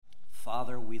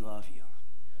Father, we love you.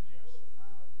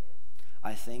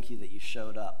 I thank you that you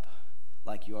showed up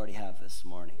like you already have this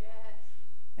morning.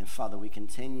 And Father, we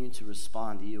continue to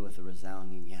respond to you with a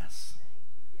resounding yes.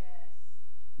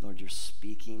 Lord, you're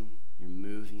speaking, you're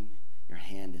moving, your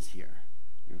hand is here.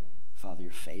 Father,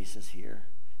 your face is here,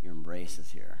 your embrace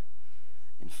is here.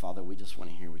 And Father, we just want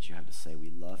to hear what you have to say.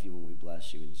 We love you and we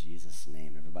bless you in Jesus'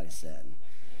 name. Everybody said.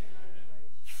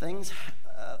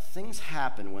 Things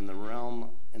happen when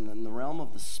in the realm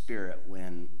of the Spirit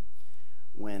when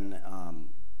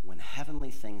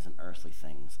heavenly things and earthly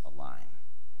things align.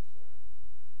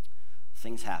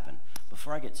 Things happen.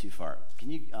 Before I get too far, can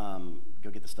you go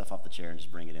get the stuff off the chair and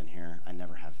just bring it in here? I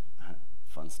never have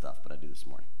fun stuff, but I do this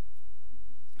morning.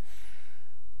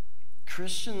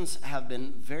 Christians have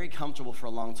been very comfortable for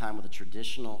a long time with a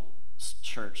traditional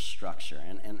church structure.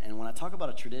 And when I talk about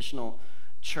a traditional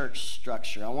church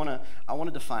structure, I want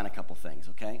to define a couple things,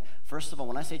 okay? First of all,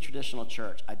 when I say traditional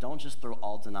church, I don't just throw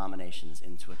all denominations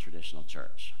into a traditional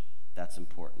church. That's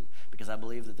important because I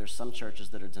believe that there's some churches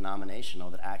that are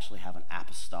denominational that actually have an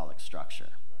apostolic structure.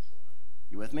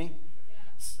 You with me?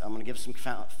 I'm going to give some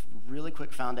really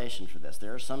quick foundation for this.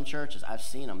 There are some churches, I've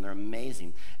seen them, they're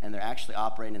amazing, and they're actually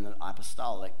operating in the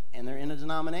apostolic, and they're in a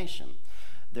denomination.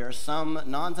 There are some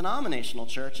non-denominational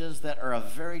churches that are a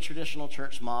very traditional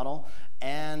church model,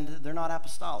 and they're not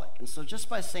apostolic. And so just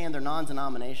by saying they're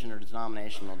non-denomination or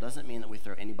denominational doesn't mean that we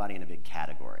throw anybody in a big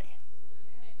category.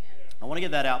 I want to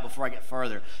get that out before I get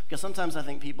further, because sometimes I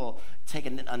think people take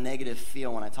a negative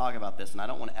feel when I talk about this, and I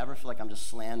don't want to ever feel like I'm just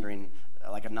slandering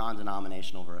like a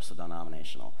non-denominational versus a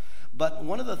denominational. But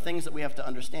one of the things that we have to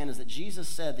understand is that Jesus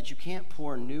said that you can't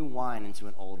pour new wine into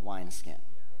an old wineskin.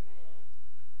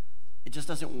 It just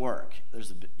doesn't work.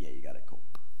 Yeah, you got it, cool.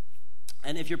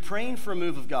 And if you're praying for a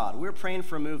move of God, we're praying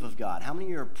for a move of God. How many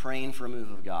of you are praying for a move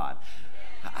of God?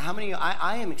 How many of you,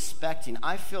 I am expecting,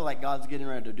 I feel like God's getting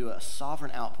ready to do a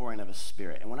sovereign outpouring of His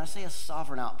Spirit. And when I say a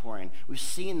sovereign outpouring, we've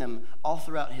seen them all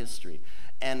throughout history.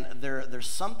 And there's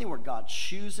something where God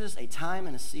chooses a time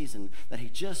and a season that He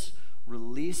just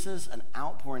releases an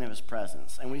outpouring of His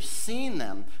presence. And we've seen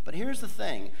them, but here's the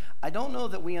thing. I don't know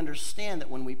that we understand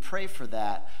that when we pray for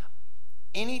that,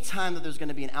 any time that there's going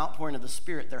to be an outpouring of the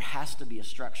Spirit, there has to be a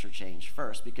structure change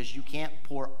first, because you can't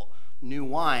pour new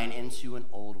wine into an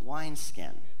old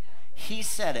wineskin. He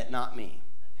said it, not me.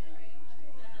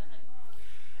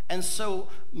 And so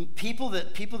people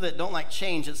that don't like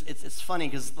change, it's funny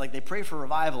because like they pray for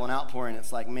revival and outpouring.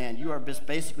 It's like, man, you are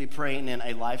basically praying in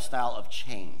a lifestyle of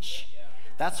change.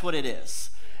 That's what it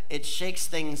is. It shakes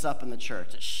things up in the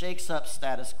church. It shakes up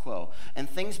status quo. And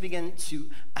things begin to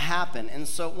happen. And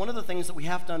so one of the things that we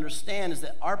have to understand is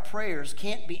that our prayers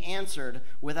can't be answered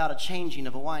without a changing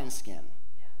of a wineskin.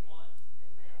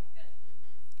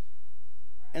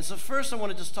 And so first I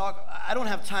want to just talk, I don't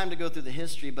have time to go through the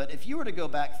history, but if you were to go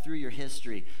back through your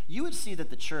history, you would see that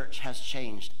the church has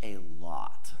changed a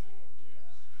lot.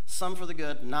 Some for the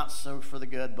good, not so for the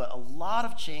good, but a lot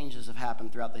of changes have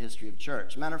happened throughout the history of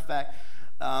church. Matter of fact,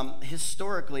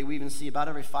 historically, we even see about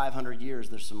every 500 years,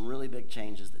 there's some really big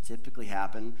changes that typically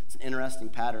happen. It's an interesting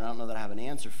pattern. I don't know that I have an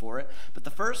answer for it. But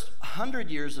the first 100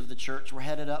 years of the church were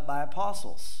headed up by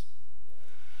apostles.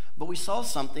 But we saw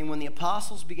something. When the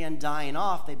apostles began dying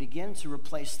off, they began to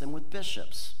replace them with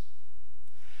bishops.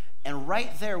 And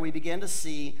right there, we began to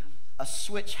see a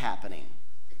switch happening.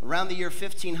 Around the year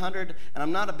 1500, and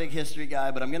I'm not a big history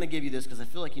guy, but I'm going to give you this because I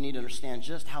feel like you need to understand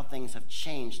just how things have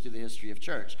changed through the history of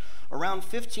church. Around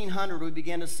 1500, we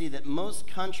began to see that most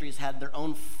countries had their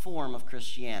own form of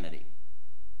Christianity.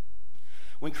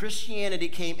 When Christianity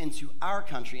came into our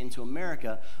country, into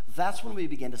America, that's when we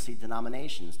began to see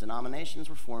denominations. Denominations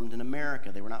were formed in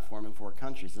America. They were not formed in foreign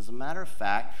countries. As a matter of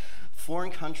fact,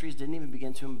 foreign countries didn't even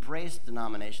begin to embrace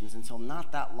denominations until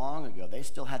not that long ago. They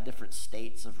still had different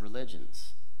states of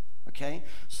religions. Okay?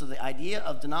 So the idea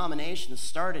of denominations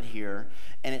started here,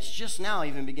 and it's just now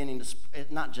even beginning to,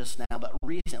 not just now, but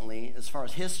recently, as far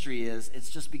as history is, it's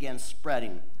just began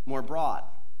spreading more broad.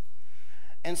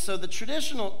 And so the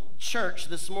traditional church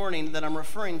this morning that I'm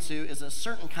referring to is a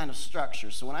certain kind of structure.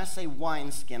 So when I say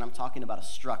wineskin, I'm talking about a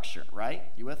structure, right?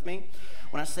 You with me?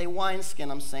 When I say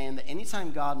wineskin, I'm saying that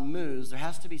anytime God moves, there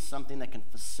has to be something that can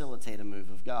facilitate a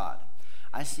move of God.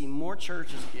 I see more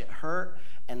churches get hurt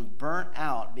and burnt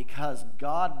out because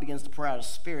God begins to pour out His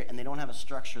Spirit and they don't have a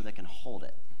structure that can hold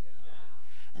it.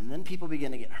 And then people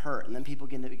begin to get hurt, and then people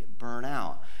begin to get burnt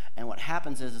out. And what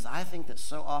happens is I think that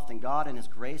so often God in His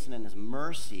grace and in His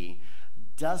mercy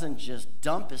doesn't just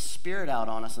dump His Spirit out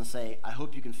on us and say, I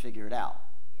hope you can figure it out.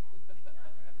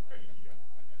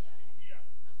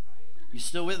 You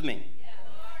still with me?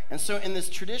 And so in this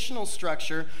traditional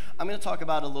structure, I'm going to talk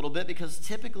about it a little bit because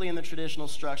typically in the traditional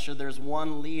structure, there's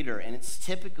one leader, and it's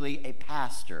typically a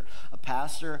pastor. A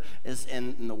pastor is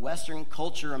in the Western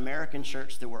culture, American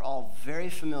church that we're all very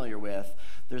familiar with.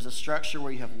 There's a structure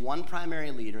where you have one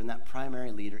primary leader, and that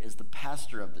primary leader is the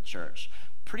pastor of the church.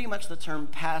 Pretty much the term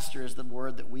pastor is the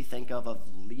word that we think of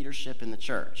leadership in the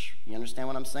church. You understand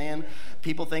what I'm saying?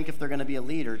 People think if they're going to be a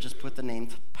leader, just put the name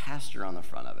pastor on the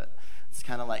front of it. It's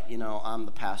kind of like, I'm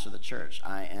the pastor of the church.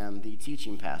 I am the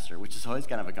teaching pastor, which is always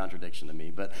kind of a contradiction to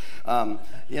me. But, I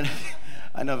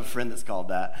know of a friend that's called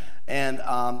that. And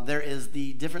there is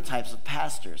the different types of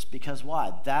pastors. Because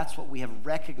why? That's what we have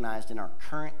recognized in our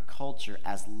current culture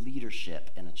as leadership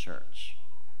in a church.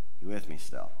 You with me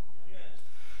still?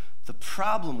 The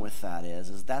problem with that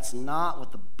is that's not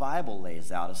what the Bible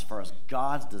lays out as far as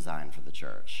God's design for the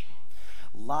church.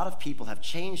 A lot of people have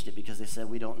changed it because they said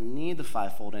we don't need the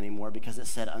fivefold anymore because it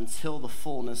said until the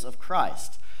fullness of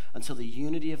Christ, until the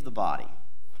unity of the body.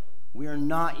 We are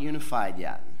not unified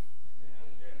yet.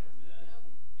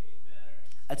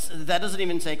 That doesn't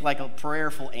even take like a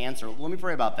prayerful answer. Let me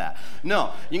pray about that.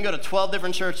 No, you can go to 12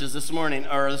 different churches this morning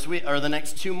or this week or the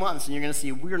next 2 months, and you're going to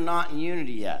see we're not in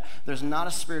unity yet. There's not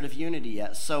a spirit of unity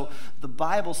yet. So the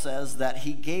Bible says that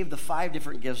he gave the 5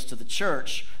 different gifts to the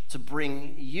church to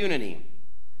bring unity.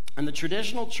 And the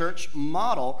traditional church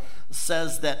model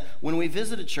says that when we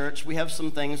visit a church, we have some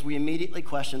things, we immediately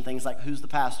question things like, who's the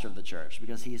pastor of the church?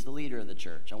 Because he's the leader of the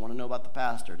church. I want to know about the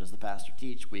pastor. Does the pastor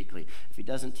teach weekly? If he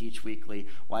doesn't teach weekly,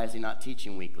 why is he not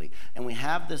teaching weekly? And we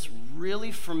have this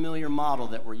really familiar model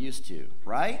that we're used to,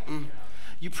 right?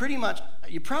 That's pretty much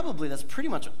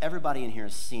what everybody in here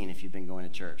has seen if you've been going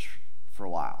to church for a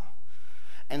while.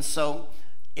 And so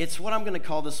it's what I'm going to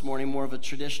call this morning more of a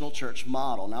traditional church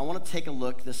model. Now, I want to take a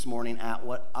look this morning at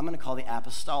what I'm going to call the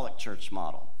apostolic church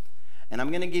model. And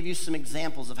I'm going to give you some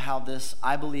examples of how this,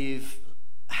 I believe,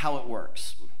 how it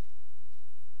works.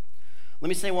 Let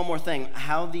me say one more thing.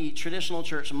 How the traditional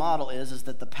church model is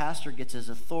that the pastor gets his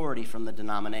authority from the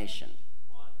denomination.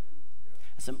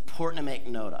 It's important to make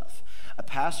note of. A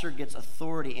pastor gets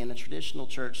authority in a traditional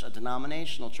church, a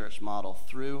denominational church model,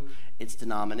 through its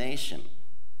denomination.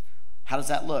 How does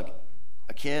that look?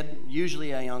 A kid,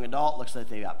 usually a young adult, looks like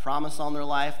they got promise on their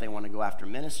life. They want to go after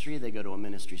ministry. They go to a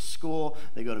ministry school.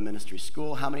 They go to ministry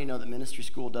school. How many know that ministry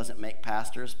school doesn't make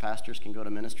pastors? Pastors can go to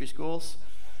ministry schools.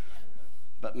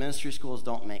 But ministry schools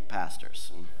don't make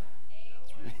pastors.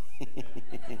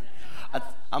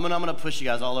 I'm gonna push you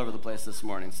guys all over the place this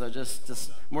morning. So just the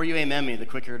more you amen me, the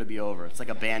quicker it'll be over. It's like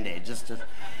a Band-Aid.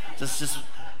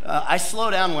 I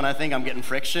slow down when I think I'm getting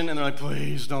friction, and they're like,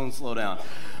 please don't slow down.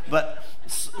 But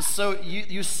so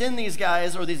you send these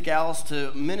guys or these gals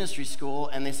to ministry school,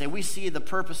 and they say, we see the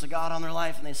purpose of God on their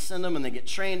life, and they send them, and they get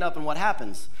trained up, and what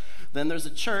happens? Then there's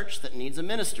a church that needs a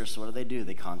minister, so what do?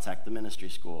 They contact the ministry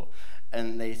school,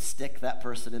 and they stick that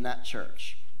person in that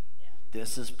church. Yeah.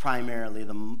 This is primarily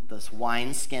this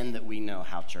wineskin that we know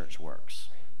how church works.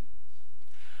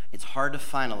 It's hard to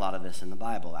find a lot of this in the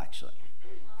Bible, actually.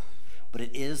 But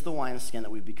it is the wineskin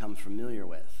that we've become familiar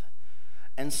with.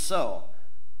 And so,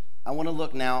 I want to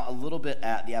look now a little bit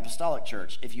at the apostolic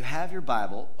church. If you have your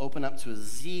Bible, open up to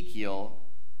Ezekiel,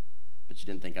 but you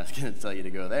didn't think I was going to tell you to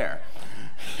go there.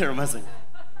 Everybody's like,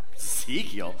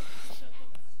 Ezekiel?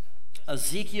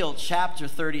 Ezekiel chapter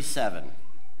 37.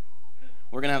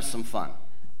 We're going to have some fun.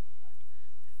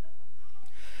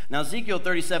 Now, Ezekiel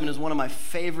 37 is one of my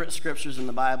favorite scriptures in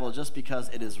the Bible just because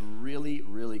it is really,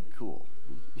 really cool.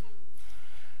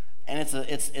 And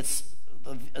it's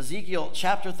Ezekiel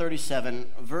chapter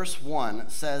 37, verse 1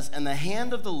 says, and the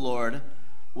hand of the Lord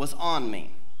was on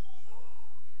me.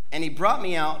 And he brought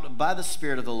me out by the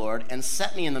Spirit of the Lord and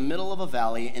set me in the middle of a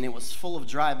valley, and it was full of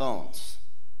dry bones.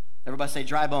 Everybody say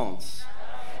dry bones.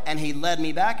 And he led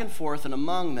me back and forth and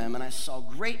among them, and I saw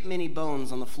great many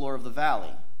bones on the floor of the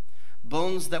valley,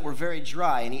 bones that were very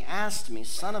dry. And he asked me,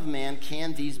 Son of man,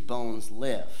 can these bones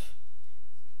live?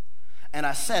 And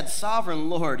I said, Sovereign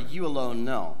Lord, you alone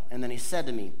know. And then he said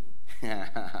to me,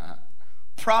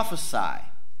 prophesy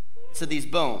to these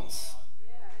bones.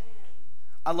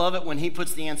 I love it when he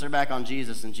puts the answer back on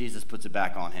Jesus and Jesus puts it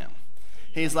back on him.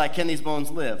 He's like, can these bones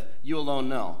live? You alone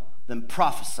know. Then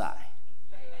prophesy.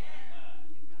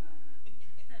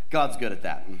 God's good at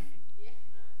that.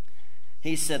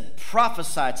 He said,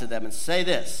 prophesy to them and say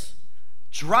this,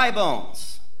 dry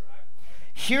bones,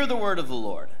 hear the word of the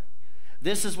Lord.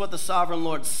 This is what the sovereign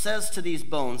Lord says to these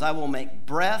bones. I will make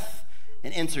breath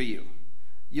and enter you.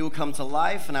 You will come to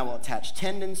life, and I will attach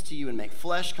tendons to you and make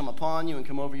flesh come upon you and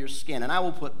come over your skin. And I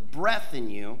will put breath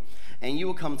in you, and you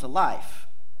will come to life.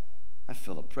 I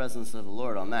feel the presence of the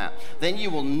Lord on that. Then you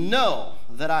will know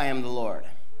that I am the Lord.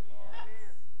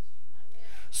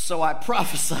 So I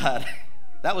prophesied.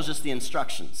 That was just the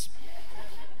instructions.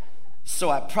 So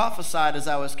I prophesied as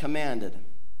I was commanded.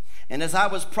 And as I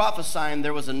was prophesying,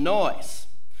 there was a noise,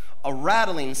 a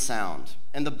rattling sound,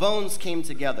 and the bones came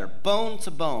together, bone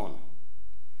to bone.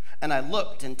 And I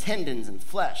looked, and tendons and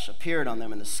flesh appeared on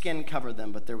them, and the skin covered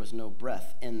them, but there was no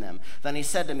breath in them. Then he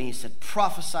said to me, he said,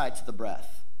 prophesy to the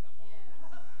breath.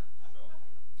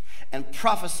 And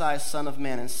prophesy, son of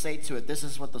man, and say to it, this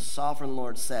is what the sovereign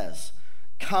Lord says.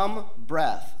 Come,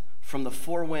 breath, from the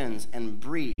four winds, and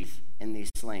breathe in these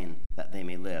slain, that they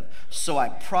may live. So I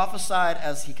prophesied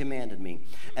as he commanded me,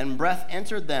 and breath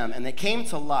entered them, and they came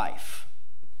to life,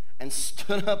 and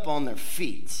stood up on their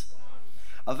feet.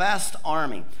 A vast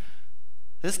army.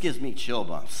 This gives me chill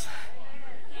bumps.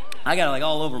 I got it like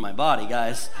all over my body,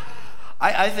 guys.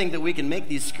 I think that we can make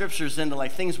these scriptures into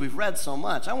like things we've read so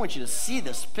much. I want you to see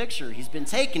this picture. He's been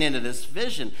taken into this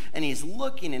vision, and he's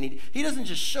looking, and he doesn't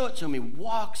just show it to him, he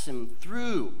walks him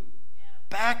through,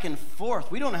 back and forth.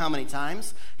 We don't know how many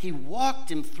times. He walked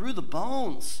him through the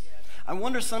bones. I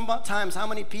wonder sometimes how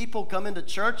many people come into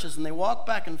churches and they walk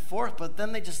back and forth, but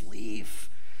then they just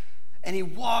leave. And he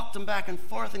walked them back and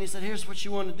forth, and he said, here's what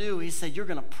you want to do. He said, you're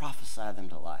going to prophesy them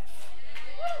to life.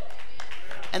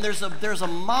 And there's a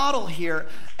model here,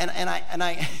 and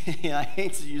I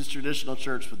hate to use traditional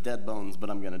church with dead bones, but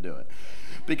I'm going to do it.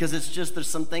 Because it's just, there's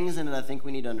some things in it I think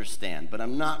we need to understand, but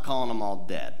I'm not calling them all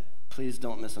dead. Please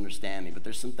don't misunderstand me, but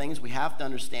there's some things we have to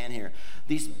understand here.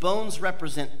 These bones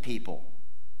represent people.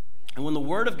 And when the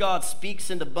word of God speaks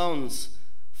into bones,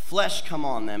 flesh come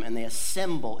on them, and they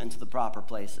assemble into the proper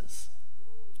places.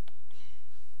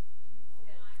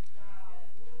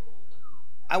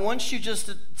 I want you just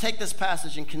to take this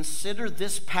passage and consider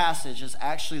this passage as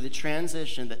actually the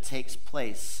transition that takes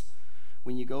place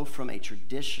when you go from a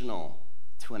traditional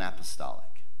to an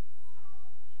apostolic.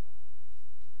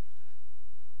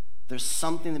 There's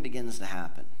something that begins to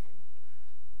happen.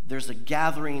 There's a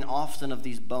gathering often of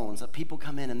these bones that people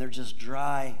come in and they're just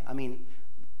dry. I mean,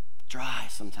 dry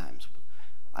sometimes.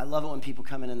 I love it when people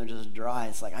come in and they're just dry.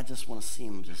 It's like I just want to see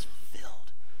them just filled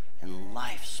and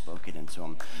life spoken into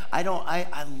them.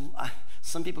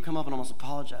 Some people come up and almost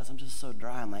apologize. I'm just so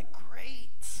dry. I'm like, great.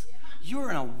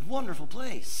 You're in a wonderful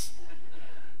place.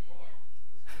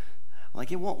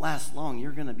 Like, it won't last long.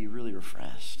 You're going to be really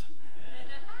refreshed.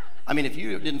 I mean, if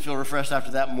you didn't feel refreshed after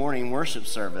that morning worship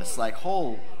service, like,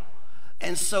 whole.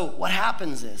 And so what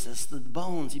happens is the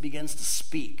bones, he begins to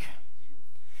speak.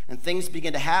 And things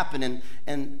begin to happen.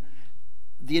 And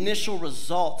the initial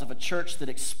result of a church that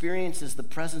experiences the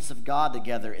presence of God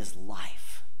together is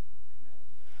life.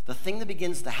 The thing that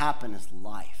begins to happen is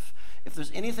life. If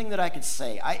there's anything that I could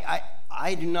say,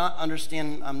 I do not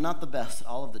understand, I'm not the best at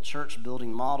all of the church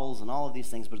building models and all of these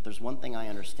things, but if there's one thing I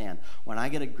understand, when I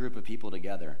get a group of people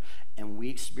together and we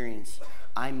experience,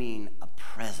 I mean a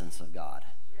presence of God,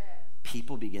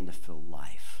 people begin to feel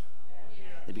life.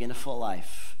 They begin to feel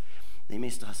life. They may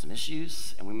still have some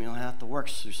issues, and we may have to work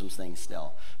through some things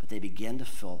still, but they begin to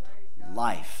feel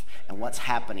life. And what's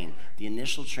happening? The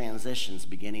initial transition's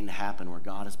beginning to happen where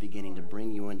God is beginning to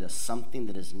bring you into something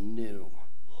that is new.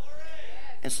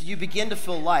 And so you begin to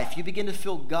feel life. You begin to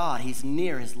feel God. He's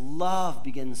near. His love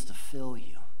begins to fill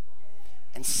you.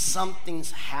 And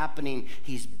something's happening.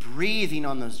 He's breathing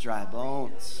on those dry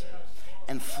bones.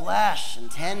 And flesh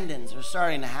and tendons are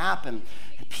starting to happen.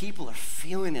 And people are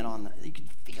feeling it on you can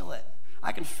feel it.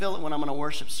 I can feel it when I'm in a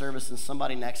worship service and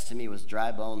somebody next to me was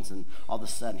dry bones and all of a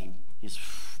sudden he just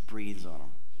breathes on them.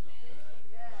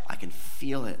 I can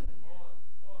feel it.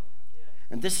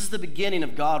 And this is the beginning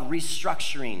of God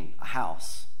restructuring a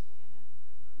house.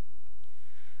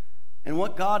 And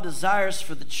what God desires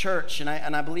for the church, and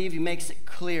I believe he makes it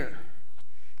clear.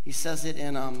 He says it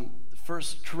in 1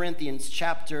 Corinthians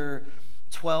chapter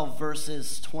 12,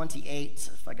 verses 28,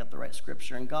 if I got the right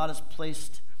scripture. And God has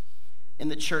placed in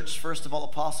the church, first of all,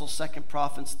 apostles, second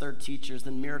prophets, third teachers,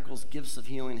 then miracles, gifts of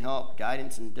healing, help,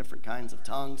 guidance, and different kinds of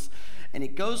tongues. And he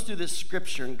goes through this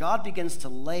scripture, and God begins to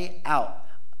lay out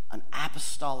an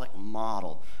apostolic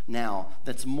model now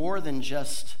that's more than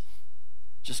just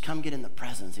come get in the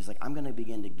presence. He's like, I'm going to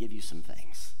begin to give you some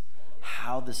things,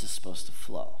 how this is supposed to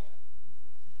flow.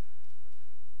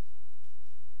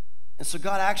 And so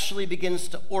God actually begins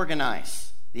to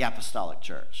organize the apostolic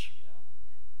church.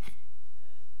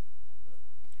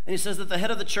 And he says that the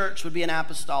head of the church would be an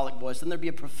apostolic voice, then there'd be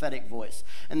a prophetic voice.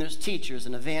 And there's teachers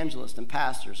and evangelists and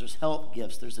pastors, there's help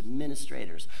gifts, there's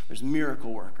administrators, there's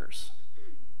miracle workers.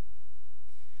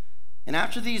 And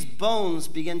after these bones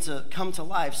begin to come to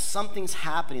life, something's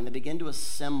happening. They begin to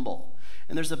assemble.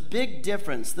 And there's a big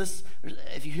difference.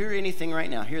 If you hear anything right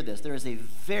now, hear this. There is a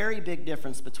very big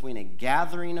difference between a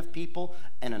gathering of people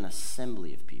and an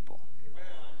assembly of people.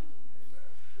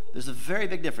 There's a very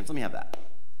big difference. Let me have that.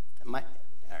 All right,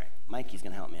 Mikey's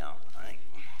going to help me out. All right.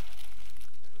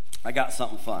 I got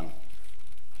something fun.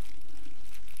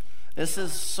 This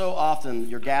is so often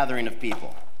your gathering of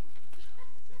people.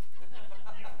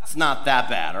 It's not that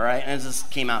bad, all right? And it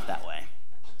just came out that way.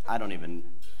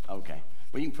 Okay.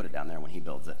 Well, you can put it down there when he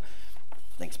builds it.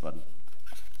 Thanks, bud.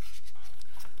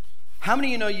 How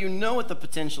many of you know what the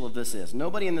potential of this is?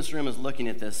 Nobody in this room is looking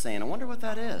at this saying, I wonder what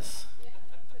that is.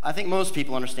 I think most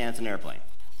people understand it's an airplane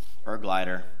or a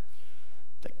glider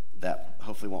that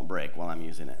hopefully won't break while I'm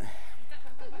using it.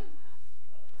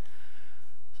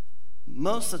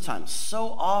 Most of the time,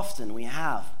 so often we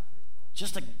have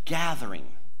just a gathering.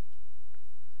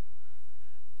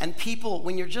 And people,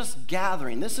 when you're just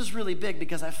gathering, this is really big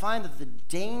because I find that the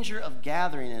danger of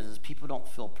gathering is people don't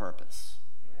feel purpose.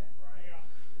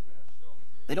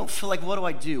 They don't feel like, what do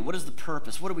I do? What is the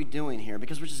purpose? What are we doing here?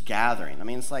 Because we're just gathering. I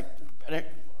mean, it's like,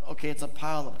 okay, it's a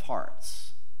pile of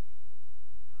parts.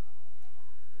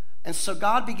 And so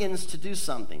God begins to do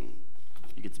something.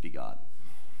 You get to be God.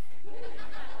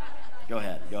 Go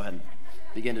ahead.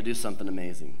 Begin to do something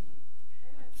amazing.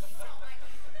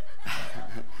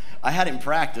 I had him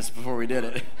practice before we did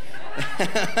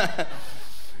it.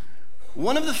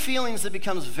 One of the feelings that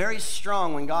becomes very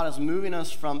strong when God is moving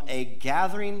us from a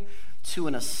gathering to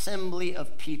an assembly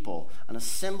of people, an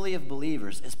assembly of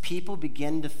believers, is people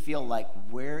begin to feel like,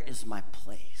 where is my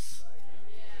place?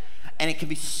 And it can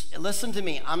be, listen to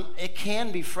me, it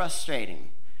can be frustrating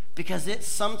because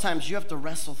sometimes you have to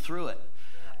wrestle through it.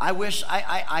 I wish,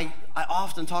 I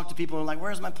often talk to people and like,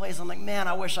 where's my place? I'm like, man,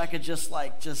 I wish I could just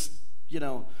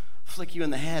flick you in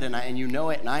the head and you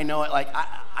know it and I know it. Like,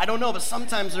 I don't know, but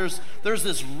sometimes there's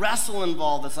this wrestle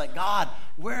involved that's like, God,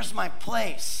 where's my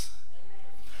place?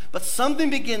 But something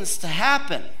begins to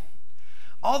happen.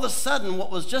 All of a sudden,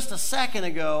 what was just a second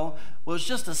ago, was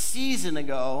just a season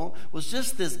ago, was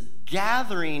just this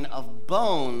gathering of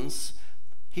bones.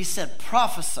 He said,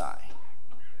 prophesy.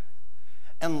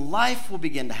 And life will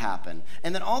begin to happen.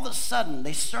 And then all of a sudden,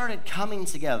 they started coming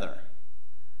together.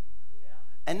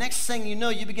 And next thing you know,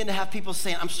 you begin to have people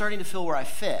saying, I'm starting to feel where I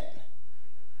fit.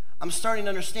 I'm starting to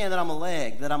understand that I'm a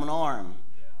leg, that I'm an arm,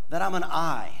 that I'm an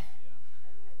eye.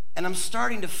 And I'm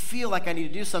starting to feel like I need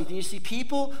to do something. You see,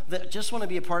 people that just want to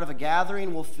be a part of a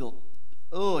gathering will feel,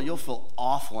 you'll feel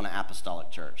awful in an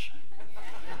apostolic church.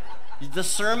 The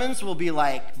sermons will be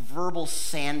like verbal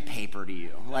sandpaper to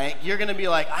you. Like, you're going to be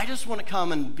like, I just want to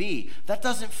come and be. That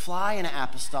doesn't fly in an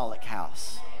apostolic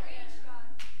house.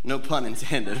 No pun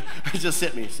intended. It just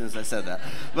hit me as soon as I said that.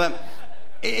 But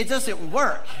it doesn't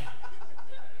work.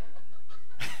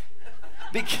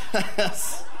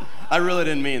 Because I really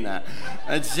didn't mean that.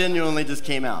 It genuinely just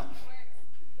came out.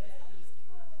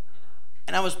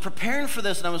 And I was preparing for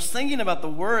this, and I was thinking about the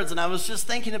words, and I was just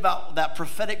thinking about that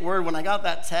prophetic word when I got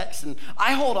that text. And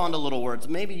I hold on to little words.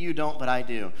 Maybe you don't, but I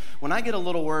do. When I get a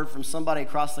little word from somebody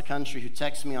across the country who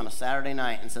texts me on a Saturday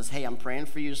night and says, hey, I'm praying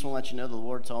for you. Just want to let you know the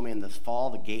Lord told me in this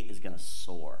fall the gate is going to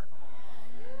soar.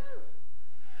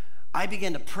 I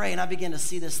begin to pray, and I begin to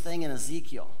see this thing in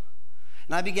Ezekiel.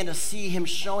 And I begin to see him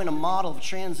showing a model of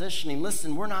transitioning.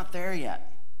 Listen, we're not there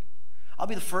yet. I'll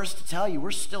be the first to tell you,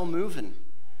 we're still moving.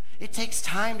 It takes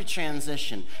time to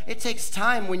transition. It takes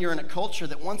time when you're in a culture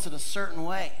that wants it a certain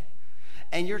way.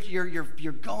 And you're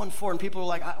going for it, and people are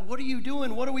like, what are you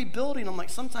doing? What are we building? I'm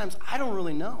like, sometimes I don't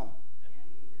really know.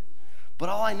 But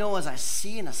all I know is I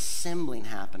see an assembling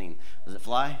happening. Does it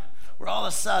fly? Where all of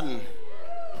a sudden,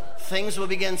 things will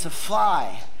begin to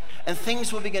fly, and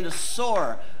things will begin to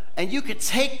soar. And you could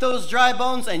take those dry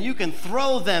bones and you can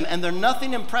throw them, and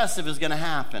nothing impressive is going to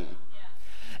happen.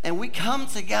 And we come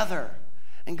together.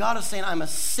 And God is saying, I'm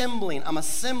assembling.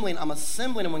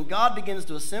 And when God begins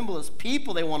to assemble his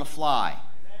people, they want to fly.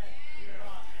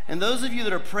 And those of you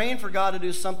that are praying for God to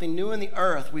do something new in the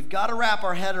earth, we've got to wrap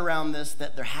our head around this,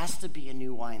 that there has to be a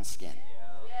new wineskin.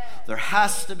 There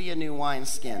has to be a new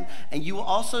wineskin. And you will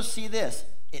also see this.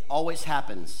 It always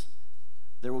happens.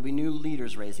 There will be new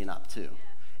leaders raising up too.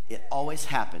 It always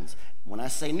happens. When I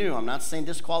say new, I'm not saying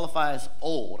disqualify as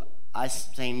old. I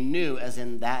say new as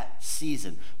in that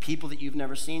season. People that you've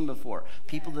never seen before.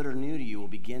 People that are new to you will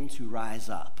begin to rise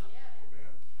up.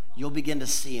 You'll begin to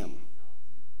see them.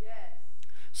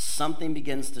 Something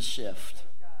begins to shift.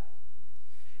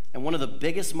 And one of the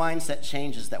biggest mindset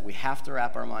changes that we have to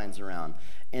wrap our minds around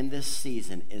in this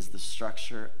season is the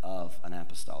structure of an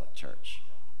apostolic church.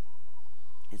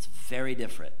 It's very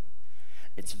different.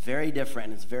 It's very different,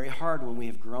 and it's very hard when we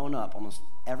have grown up. Almost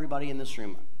everybody in this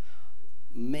room,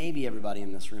 maybe everybody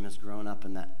in this room has grown up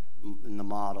in the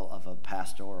model of a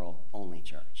pastoral-only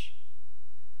church.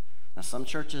 Now, some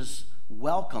churches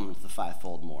welcomed the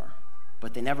fivefold more,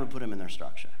 but they never put them in their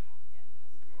structure.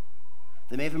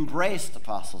 They may have embraced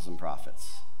apostles and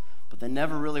prophets, but they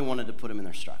never really wanted to put them in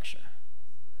their structure.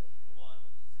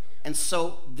 And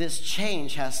so this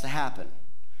change has to happen.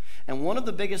 And one of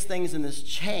the biggest things in this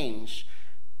change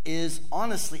is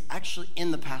honestly actually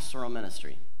in the pastoral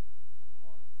ministry.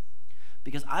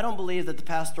 Because I don't believe that the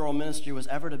pastoral ministry was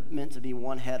ever meant to be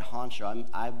one head honcho.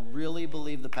 I really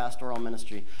believe the pastoral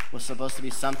ministry was supposed to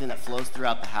be something that flows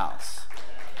throughout the house.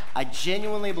 I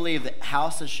genuinely believe that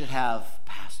houses should have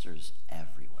pastors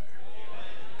everywhere.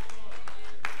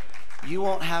 You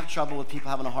won't have trouble with people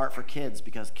having a heart for kids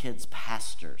because kids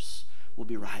pastors will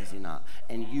be rising up,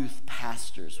 and youth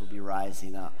pastors will be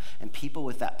rising up, and people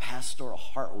with that pastoral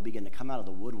heart will begin to come out of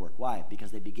the woodwork. Why?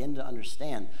 Because they begin to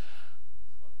understand,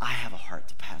 I have a heart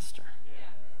to pastor.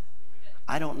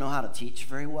 I don't know how to teach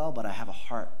very well, but I have a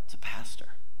heart to pastor.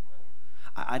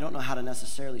 I don't know how to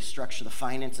necessarily structure the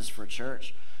finances for a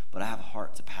church, but I have a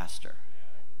heart to pastor.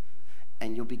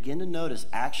 And you'll begin to notice,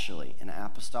 actually, in an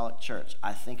apostolic church,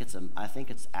 I think it's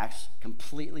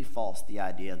completely false, the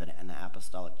idea that in an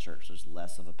apostolic church there's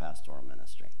less of a pastoral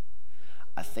ministry.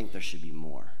 I think there should be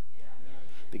more.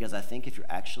 Because I think if you're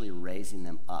actually raising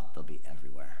them up, they'll be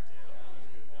everywhere.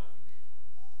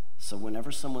 So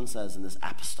whenever someone says in this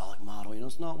apostolic model,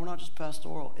 we're not just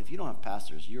pastoral. If you don't have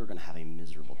pastors, you're going to have a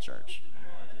miserable church.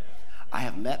 I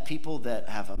have met people that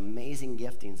have amazing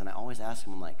giftings, and I always ask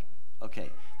them, I'm like,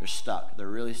 okay, they're stuck. They're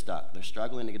really stuck. They're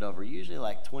struggling to get over. Usually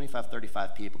like 25,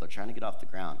 35 people. They're trying to get off the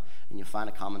ground. And you'll find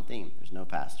a common theme. There's no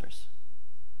pastors.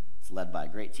 It's led by a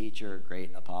great teacher,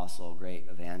 great apostle, great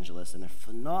evangelist, and they're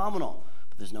phenomenal.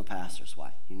 But there's no pastors.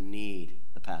 Why? You need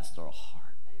the pastoral heart.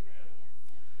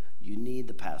 You need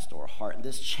the pastoral heart. And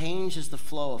this changes the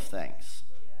flow of things.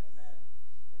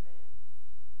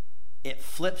 It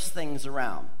flips things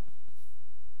around.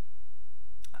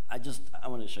 I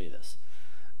wanted to show you this.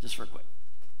 Just for a quick.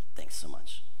 Thanks so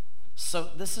much. So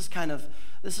this is kind of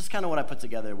what I put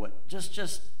together.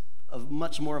 Just a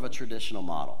much more of a traditional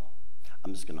model.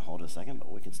 I'm just going to hold it a second,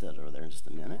 but we can sit over there in just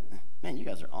a minute. Man, you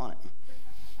guys are on it. Wow.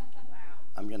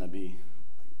 I'm going to be.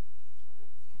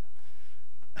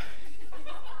 That's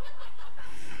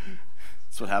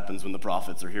what happens when the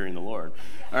prophets are hearing the Lord.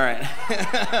 All right.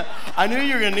 I knew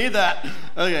you were going to need that.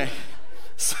 Okay.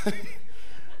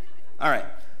 All right.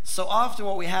 So often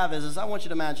what we have is I want you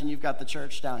to imagine you've got the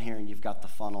church down here and you've got the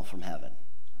funnel from heaven.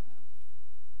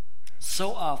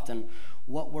 So often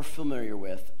what we're familiar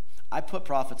with, I put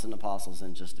prophets and apostles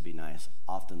in just to be nice.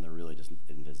 Often they're really just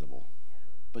invisible.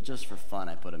 But just for fun,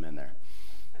 I put them in there.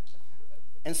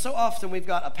 And so often we've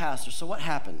got a pastor. So what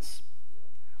happens?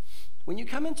 When you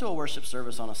come into a worship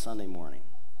service on a Sunday morning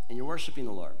and you're worshiping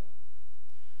the Lord,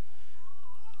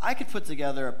 I could put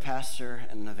together a pastor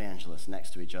and an evangelist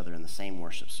next to each other in the same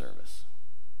worship service.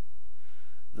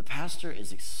 The pastor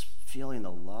is feeling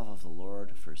the love of the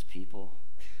Lord for his people.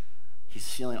 He's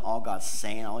feeling all God's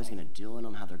saying, all he's going to do in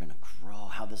them, how they're going to grow,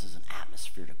 how this is an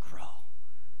atmosphere to grow.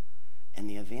 And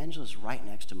the evangelist right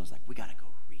next to him was like, we got to go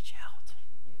reach out.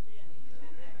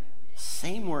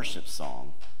 Same worship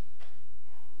song,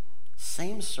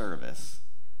 same service,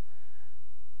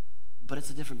 but it's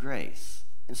a different grace.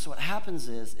 And so what happens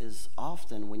is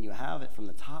often when you have it from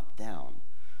the top down,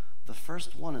 the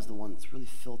first one is the one that's really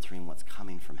filtering what's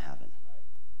coming from heaven.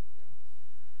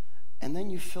 And then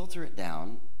you filter it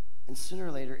down, and sooner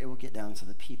or later it will get down to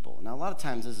the people. Now, a lot of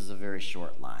times this is a very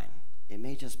short line. It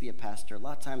may just be a pastor. A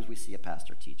lot of times we see a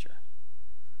pastor teacher.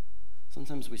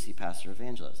 Sometimes we see pastor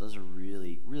evangelist. Those are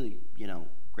really, really,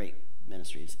 great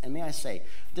ministries. And may I say,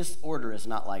 this order is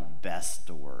not like best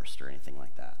to worst or anything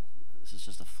like that. This is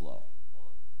just a flow.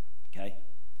 Okay?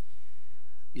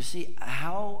 You see,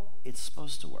 how it's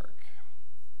supposed to work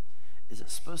is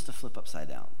it's supposed to flip upside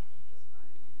down.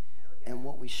 And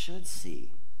what we should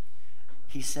see,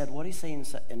 he said, what did he say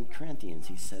in Corinthians?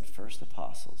 He said, first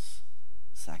apostles,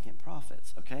 second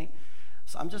prophets, okay?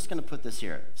 So I'm just going to put this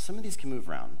here. Some of these can move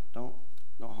around. Don't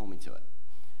hold me to it.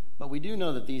 But we do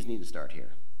know that these need to start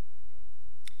here.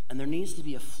 And there needs to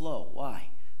be a flow.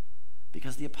 Why?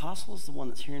 Because the apostle is the one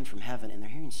that's hearing from heaven, and they're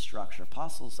hearing structure.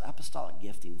 Apostles, apostolic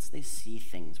giftings, they see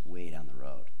things way down the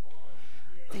road.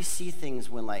 They see things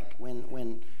when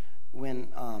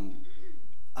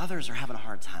others are having a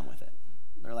hard time with it.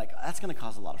 They're like, that's going to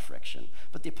cause a lot of friction.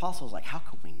 But the apostle is like, how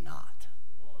can we not?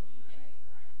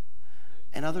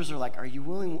 And others are like, are you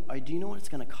willing? Do you know what it's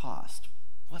going to cost?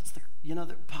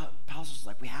 The apostles is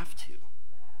like, we have to.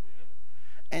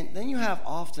 And then you have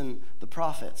often the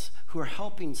prophets who are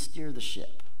helping steer the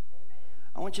ship.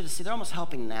 I want you to see, they're almost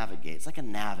helping navigate. It's like a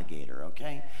navigator,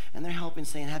 okay? And they're helping,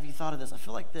 saying, have you thought of this? I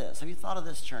feel like this. Have you thought of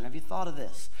this turn? Have you thought of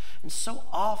this? And so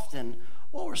often,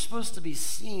 what we're supposed to be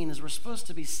seeing is we're supposed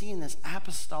to be seeing this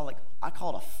apostolic, I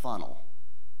call it a funnel.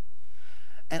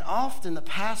 And often the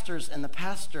pastors and the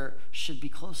pastor should be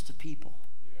close to people.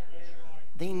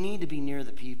 They need to be near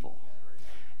the people.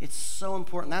 It's so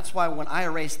important. That's why when I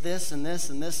erase this and this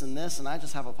and this and this, and I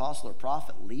just have apostle or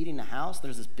prophet leading the house,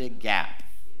 there's this big gap.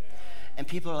 And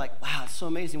people are like, wow, it's so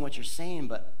amazing what you're saying,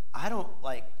 but I don't,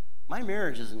 my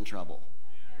marriage is in trouble.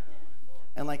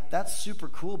 And that's super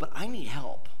cool, but I need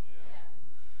help.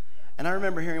 And I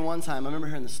remember hearing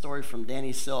the story from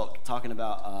Danny Silk talking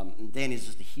about, Danny's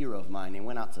just a hero of mine. He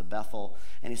went out to Bethel,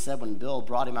 and he said when Bill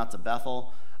brought him out to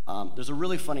Bethel, there's a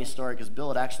really funny story because Bill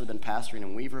had actually been pastoring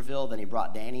in Weaverville. Then he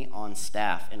brought Danny on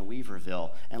staff in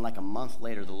Weaverville. And a month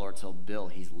later, the Lord told Bill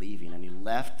he's leaving. And he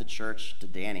left the church to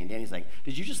Danny. And Danny's like,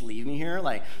 did you just leave me here?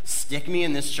 Stick me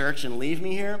in this church and leave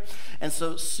me here? And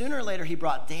so sooner or later, he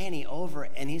brought Danny over.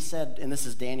 And he said, and this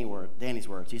is Danny's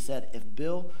words. He said, if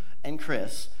Bill and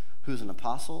Chris, who's an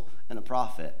apostle and a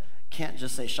prophet, can't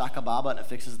just say shaka baba and it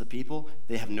fixes the people,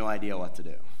 they have no idea what to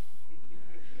do.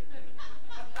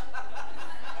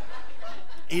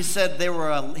 He said,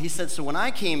 so when I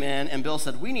came in and Bill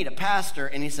said, we need a pastor,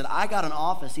 and he said, I got an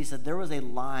office. He said, there was a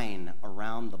line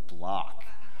around the block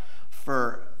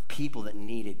for people that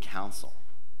needed counsel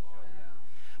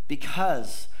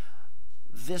because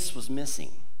this was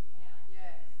missing.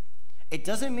 It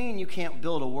doesn't mean you can't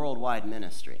build a worldwide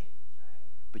ministry,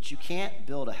 but you can't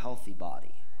build a healthy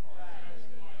body.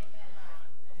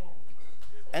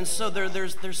 And so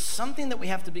there's something that we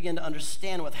have to begin to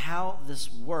understand with how this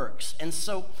works. And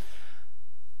so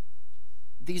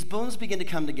these bones begin to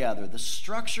come together. The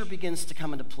structure begins to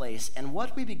come into place. And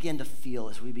what we begin to feel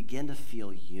is we begin to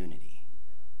feel unity.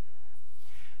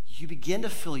 You begin to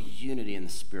feel unity in the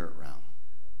spirit realm.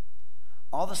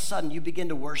 All of a sudden, you begin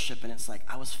to worship, and it's like,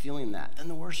 I was feeling that. Then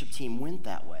the worship team went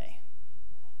that way.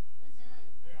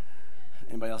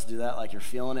 Anybody else do that? You're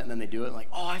feeling it, and then they do it, and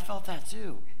oh, I felt that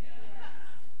too.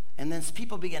 And then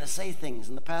people begin to say things,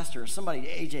 and the pastor or somebody,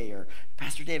 AJ or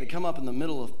Pastor David, come up in the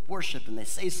middle of worship, and they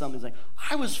say something. It's like,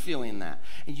 I was feeling that.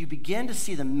 And you begin to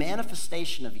see the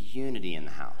manifestation of unity in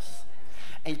the house.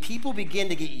 And people begin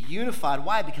to get unified.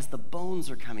 Why? Because the bones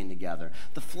are coming together.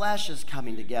 The flesh is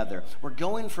coming together. We're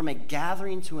going from a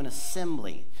gathering to an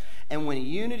assembly. And when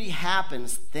unity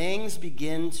happens, things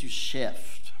begin to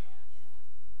shift.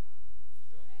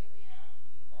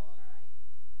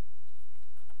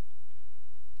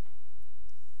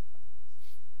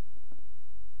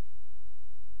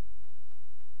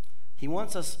 He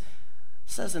wants us,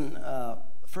 says in 1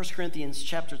 Corinthians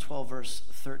chapter 12, verse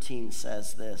 13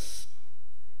 says this,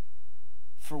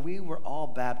 for we were all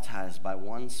baptized by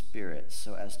one Spirit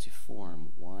so as to form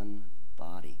one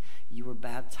body. You were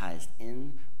baptized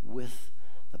in with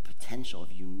the potential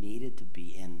of you needed to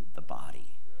be in the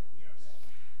body.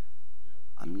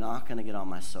 I'm not going to get on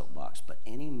my soapbox, but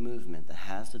any movement that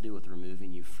has to do with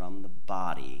removing you from the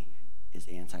body is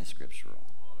anti-scriptural.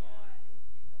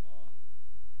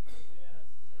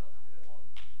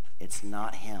 It's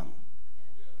not him.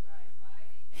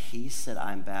 He said,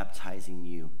 I'm baptizing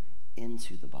you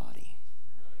into the body.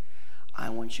 I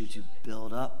want you to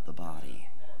build up the body.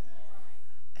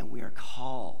 And we are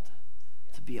called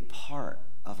to be a part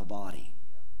of a body.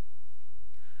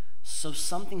 So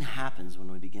something happens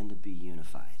when we begin to be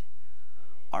unified.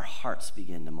 Our hearts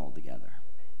begin to mold together.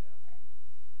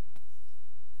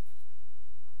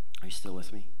 Are you still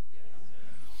with me?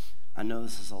 I know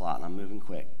this is a lot and I'm moving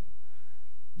quick.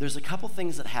 There's a couple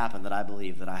things that happen that I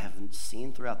believe that I have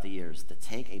seen throughout the years that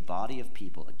take a body of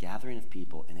people, a gathering of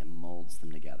people, and it molds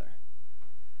them together.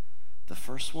 The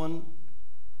first one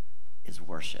is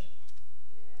worship.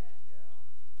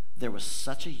 There was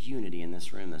such a unity in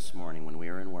this room this morning when we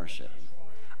were in worship.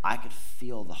 I could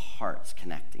feel the hearts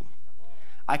connecting.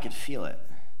 I could feel it.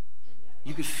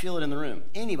 You could feel it in the room.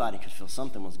 Anybody could feel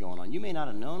something was going on. You may not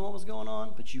have known what was going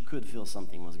on, but you could feel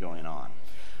something was going on.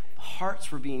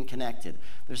 Hearts were being connected.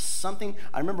 There's something.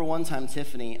 I remember one time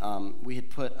Tiffany, we'd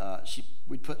put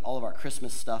all of our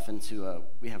Christmas stuff into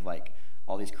we have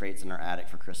all these crates in our attic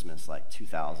for Christmas,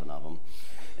 2,000 of them.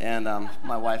 And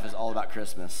my wife is all about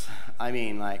Christmas. I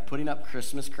mean, putting up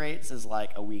Christmas crates is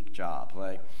a week job.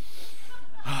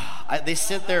 They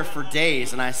sit there for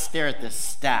days, and I stare at this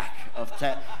stack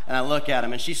and I look at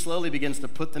them, and she slowly begins to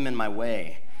put them in my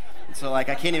way. So I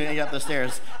can't even get up the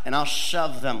stairs, and I'll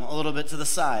shove them a little bit to the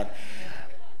side.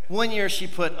 One year she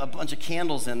put a bunch of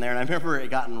candles in there, and I remember it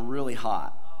gotten really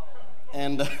hot.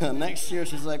 And next year,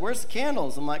 she's like, where's the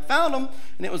candles? I'm like, found them.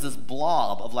 And it was this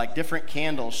blob of like different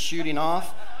candles shooting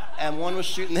off. And one was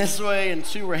shooting this way and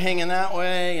two were hanging that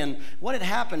way. And what had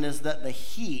happened is that the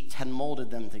heat had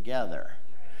molded them together.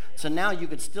 So now you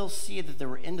could still see that there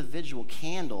were individual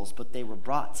candles, but they were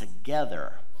brought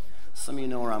together. Some of you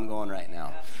know where I'm going right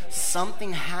now.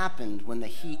 Something happened when the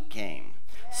heat came.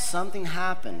 Something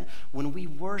happened when we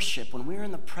worship, when we're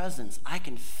in the presence. I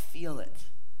can feel it.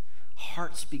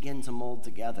 Hearts begin to mold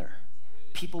together.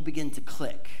 People begin to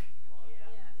click.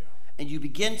 And you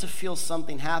begin to feel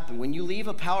something happen. When you leave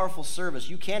a powerful service,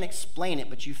 you can't explain it,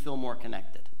 but you feel more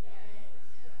connected.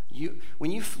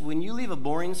 When you leave a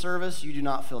boring service, you do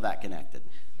not feel that connected.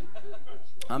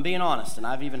 I'm being honest, and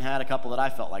I've even had a couple that I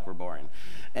felt like were boring.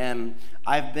 And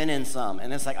I've been in some,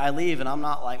 and it's like I leave, and I'm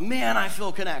not like, man, I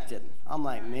feel connected. I'm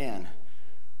like, man,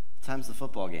 time's the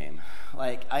football game.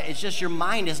 Like, it's just your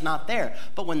mind is not there.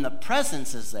 But when the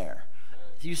presence is there,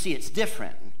 you see it's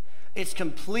different. It's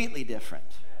completely different.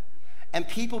 And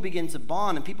people begin to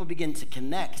bond, and people begin to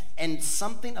connect. And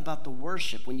something about the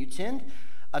worship, when you tend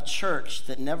a church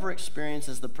that never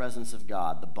experiences the presence of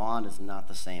God, the bond is not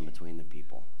the same between the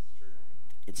people.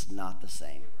 It's not the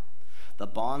same. The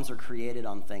bonds are created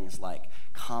on things like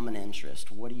common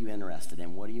interest. What are you interested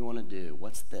in? What do you want to do?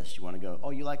 What's this? You want to go,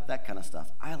 oh, you like that kind of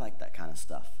stuff. I like that kind of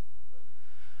stuff.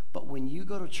 But when you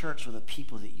go to church with the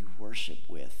people that you worship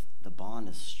with, the bond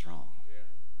is strong.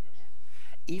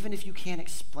 Even if you can't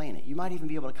explain it, you might even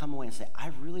be able to come away and say,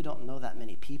 I really don't know that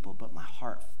many people, but my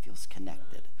heart feels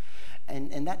connected.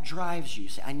 And that drives you.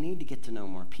 Say, I need to get to know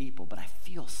more people, but I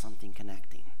feel something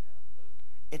connecting.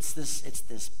 It's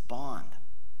this bond.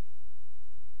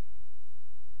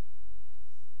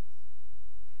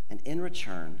 And in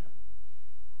return,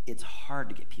 it's hard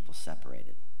to get people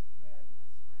separated.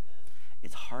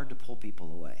 It's hard to pull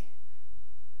people away.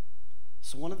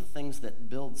 So one of the things that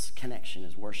builds connection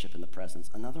is worship in the presence.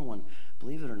 Another one,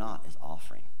 believe it or not, is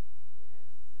offering.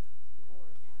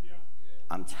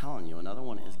 I'm telling you, another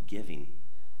one is giving.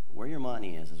 Where your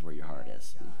money is where your heart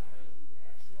is.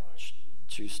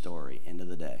 True story, end of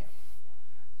the day.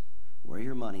 Where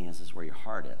your money is where your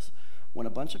heart is. When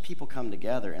a bunch of people come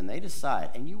together and they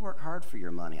decide, and you work hard for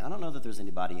your money. I don't know that there's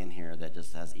anybody in here that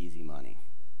just has easy money.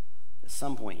 At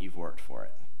some point, you've worked for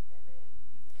it.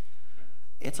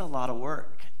 It's a lot of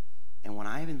work. And when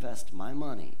I invest my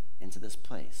money into this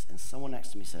place and someone next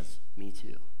to me says, me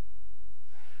too,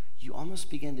 you almost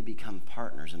begin to become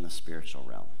partners in the spiritual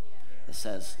realm. It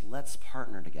says, let's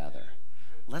partner together.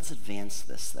 Let's advance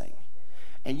this thing.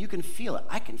 And you can feel it.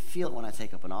 I can feel it when I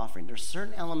take up an offering. There's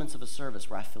certain elements of a service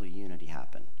where I feel unity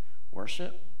happen.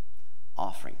 Worship,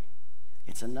 offering.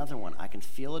 It's another one. I can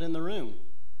feel it in the room.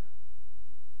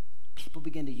 People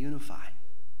begin to unify.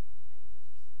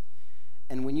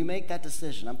 And when you make that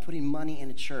decision, I'm putting money in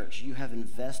a church, you have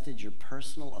invested your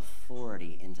personal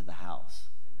authority into the house.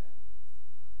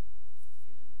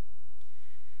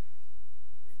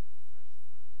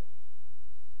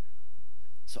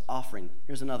 So offering,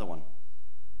 here's another one.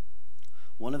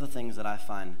 One of the things that I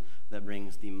find that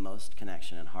brings the most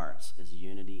connection in hearts is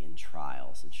unity in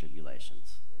trials and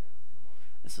tribulations.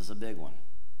 This is a big one.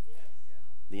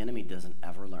 The enemy doesn't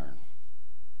ever learn.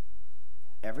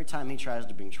 Every time he tries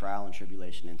to bring trial and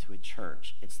tribulation into a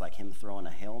church, it's like him throwing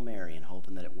a Hail Mary and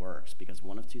hoping that it works, because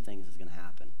one of two things is going to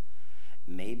happen.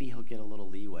 Maybe he'll get a little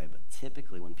leeway, but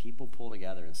typically when people pull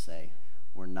together and say,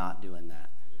 we're not doing that,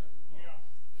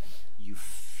 you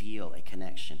feel a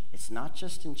connection. It's not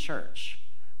just in church.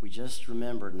 We just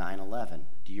remembered 9/11.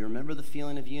 Do you remember the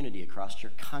feeling of unity across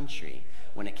your country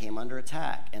when it came under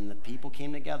attack and the people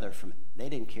came together from, they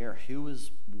didn't care who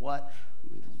was what,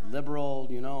 liberal,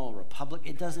 Republic,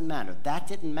 it doesn't matter. That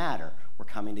didn't matter. We're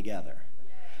coming together.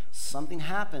 Something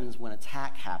happens when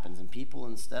attack happens and people,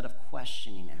 instead of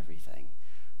questioning everything,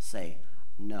 say,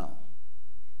 no,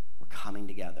 we're coming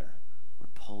together. We're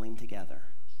pulling together.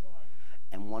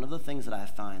 And one of the things that I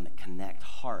find that connect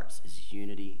hearts is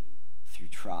unity through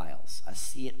trials. I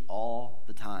see it all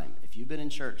the time. If you've been in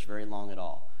church very long at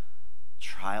all,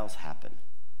 trials happen.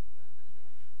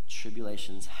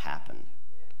 Tribulations happen.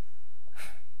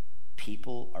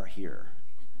 People are here.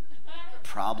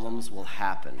 Problems will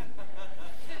happen.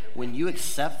 When you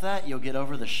accept that, you'll get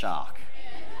over the shock.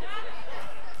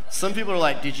 Some people are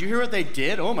like, did you hear what they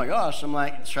did? Oh my gosh. I'm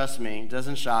like, trust me, it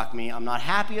doesn't shock me. I'm not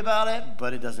happy about it,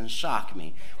 but it doesn't shock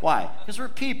me. Why? Because we're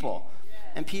people,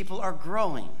 and people are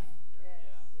growing.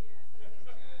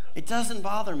 It doesn't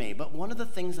bother me, but one of the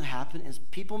things that happen is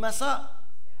people mess up.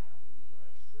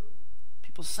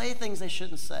 People say things they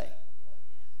shouldn't say.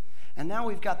 And now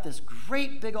we've got this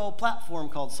great big old platform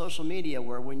called social media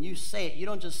where when you say it, you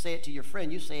don't just say it to your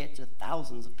friend, you say it to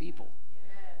thousands of people.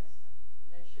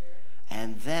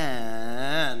 And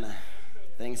then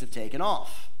things have taken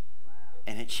off,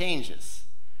 and it changes.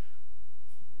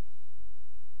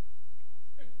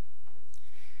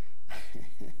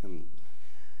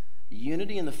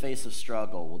 Unity in the face of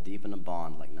struggle will deepen a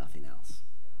bond like nothing else.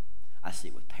 I see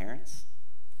it with parents.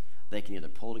 They can either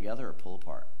pull together or pull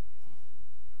apart.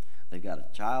 They've got a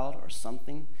child or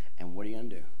something, and what are you going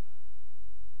to do?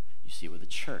 You see it with the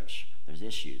church. There's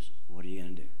issues. What are you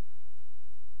going to do?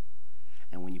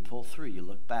 And when you pull through, you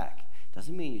look back.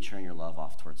 Doesn't mean you turn your love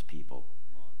off towards people.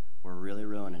 We're really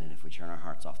ruining it if we turn our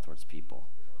hearts off towards people.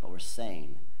 But we're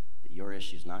saying that your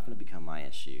issue is not going to become my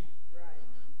issue.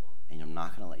 And I'm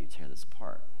not going to let you tear this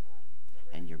apart.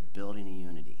 And you're building a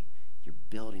unity. You're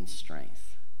building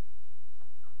strength.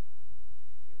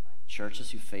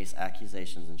 Churches who face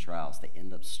accusations and trials, they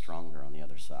end up stronger on the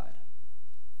other side.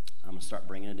 I'm going to start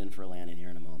bringing it in for a landing here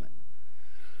in a moment.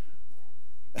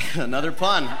 Another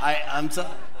pun. I'm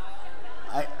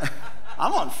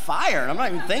on fire, and I'm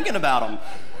not even thinking about them.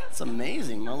 It's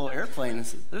amazing. My little airplane,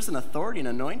 there's an authority and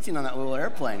anointing on that little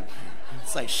airplane.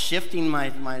 It's like shifting my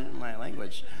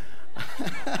language.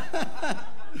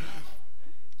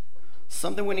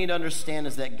 Something we need to understand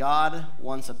is that God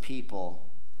wants a people.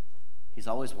 He's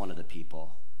always wanted a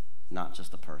people, not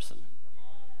just a person.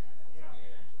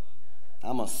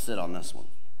 I'm going to sit on this one.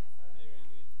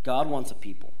 God wants a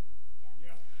people.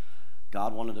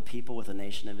 God wanted a people with a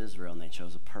nation of Israel, and they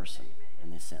chose a person,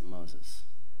 and they sent Moses.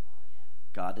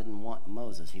 God didn't want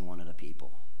Moses. He wanted a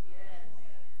people.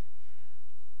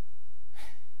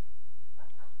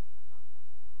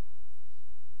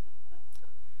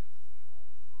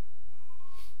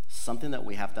 Something that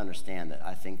we have to understand that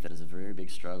I think that is a very big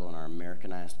struggle in our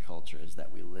Americanized culture is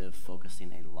that we live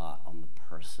focusing a lot on the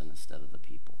person instead of the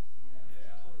people.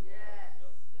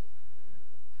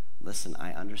 Listen,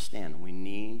 I understand we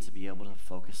need to be able to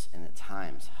focus and at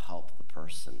times help the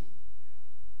person.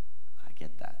 I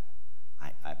get that.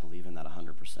 I believe in that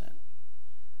 100%.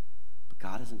 But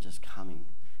God isn't just coming.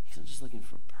 He's not just looking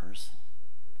for a person.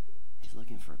 He's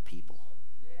looking for a people.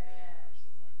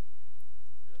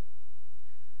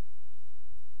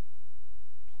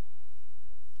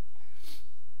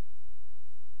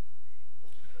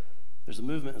 There's a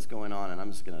movement that's going on, and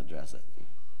I'm just going to address it.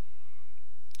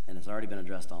 And it's already been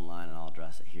addressed online, and I'll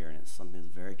address it here. And it's something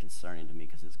that's very concerning to me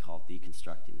because it's called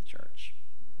deconstructing the church.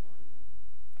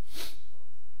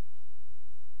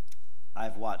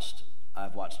 I've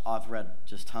read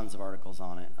just tons of articles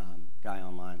on it. Guy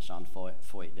online, Sean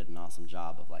Foyt, did an awesome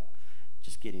job of like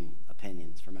just getting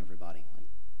opinions from everybody, like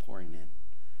pouring in.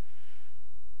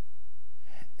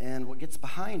 And what gets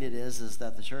behind it is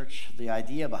that the church, the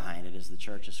idea behind it is the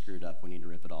church is screwed up. We need to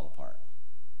rip it all apart.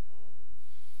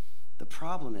 The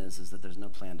problem is that there's no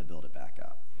plan to build it back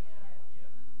up.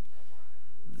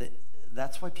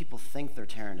 That's why people think they're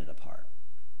tearing it apart.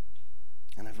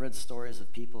 And I've read stories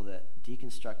of people that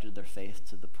deconstructed their faith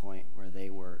to the point where they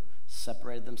were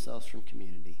separated themselves from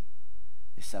community.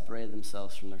 They separated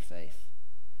themselves from their faith.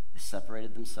 They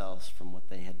separated themselves from what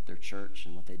they had, their church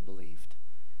and what they'd believed.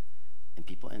 And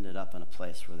people ended up in a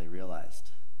place where they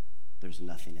realized there's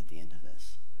nothing at the end of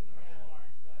this.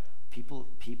 People,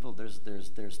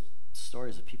 there's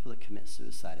stories of people that commit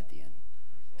suicide at the end.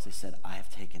 Because they said, I have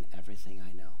taken everything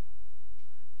I know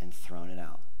and thrown it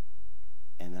out.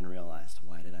 And then realized,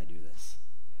 why did I do this?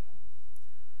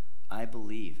 I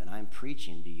believe, and I'm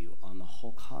preaching to you on the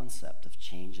whole concept of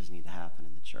changes need to happen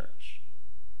in the church.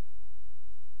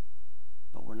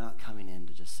 But we're not coming in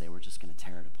to just say we're just going to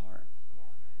tear it apart.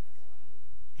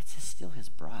 It's still his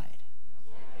bride.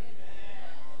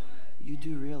 You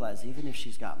do realize even if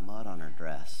she's got mud on her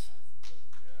dress,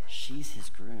 she's his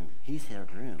groom. He's her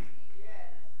groom.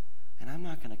 And I'm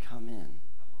not going to come in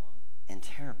and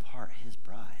tear apart his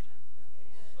bride.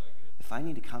 If I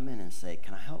need to come in and say,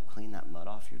 can I help clean that mud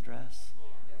off your dress?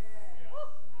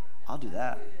 I'll do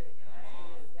that.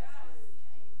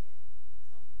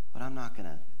 But I'm not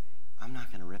gonna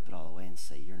rip it all away and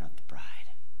say, you're not the bride.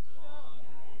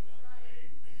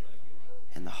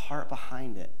 And the heart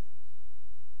behind it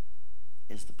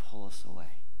is to pull us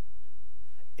away.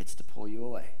 It's to pull you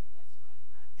away.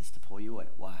 It's to pull you away.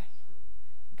 Why?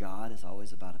 God is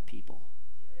always about a people.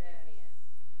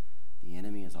 The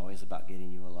enemy is always about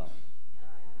getting you alone.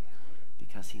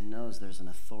 Because he knows there's an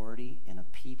authority in a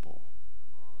people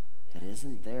that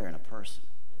isn't there in a person.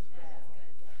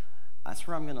 That's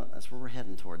where we're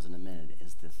heading towards in a minute,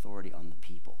 is the authority on the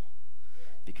people.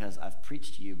 Because I've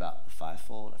preached to you about the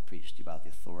fivefold, I've preached to you about the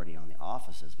authority on the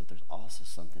offices, but there's also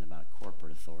something about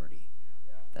corporate authority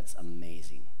that's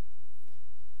amazing.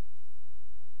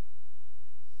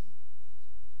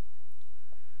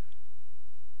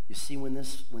 You see, when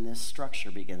this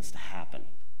structure begins to happen,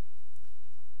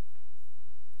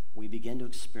 we begin to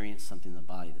experience something in the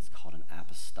body that's called an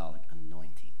apostolic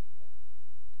anointing.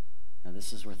 Now,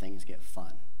 this is where things get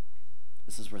fun.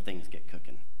 This is where things get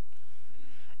cooking.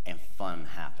 And fun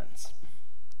happens.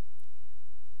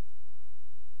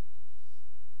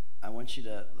 I want you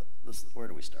to, where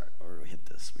do we start? Or do we hit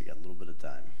this? We got a little bit of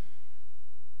time.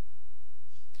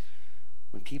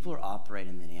 When people are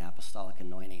operating in the apostolic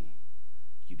anointing,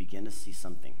 you begin to see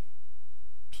something.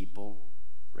 People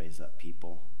raise up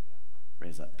people,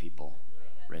 raise up people,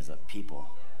 raise up people,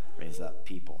 raise up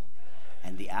people.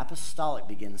 And the apostolic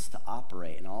begins to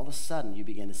operate, and all of a sudden you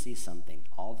begin to see something.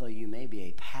 Although you may be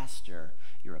a pastor,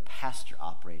 you're a pastor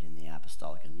operating in the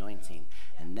apostolic anointing.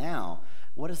 And now,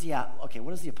 what does the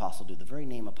apostle do? The very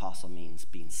name apostle means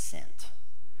being sent.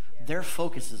 Their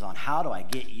focus is on, how do I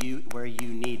get you where you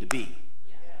need to be?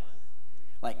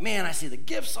 Like, man, I see the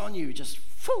gifts on you. Just,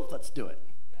 whew, let's do it.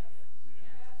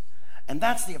 And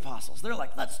that's the apostles. They're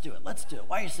like, let's do it. Let's do it.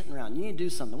 Why are you sitting around? You need to do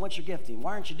something. What's your gifting?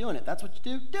 Why aren't you doing it? That's what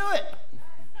you do. Do it.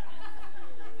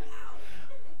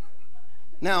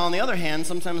 Now, on the other hand,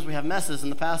 sometimes we have messes,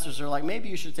 and the pastors are like, maybe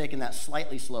you should have taken that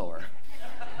slightly slower.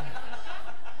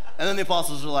 And then the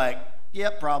apostles are like,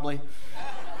 yep, probably.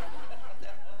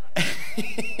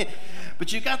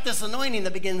 But you got this anointing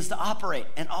that begins to operate,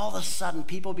 and all of a sudden,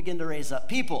 people begin to raise up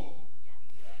people.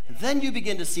 And then you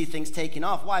begin to see things taking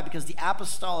off. Why? Because the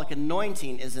apostolic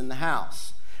anointing is in the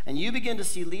house. And you begin to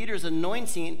see leaders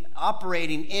anointing,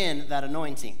 operating in that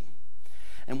anointing.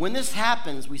 And when this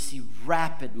happens, we see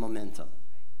rapid momentum.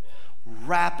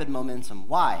 Rapid momentum.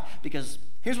 Why? Because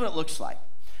here's what it looks like.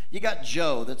 You got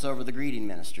Joe that's over the greeting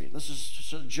ministry. This is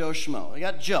Joe Schmo. You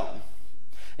got Joe.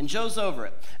 And Joe's over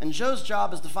it. And Joe's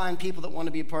job is to find people that want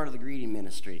to be a part of the greeting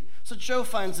ministry. So Joe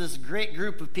finds this great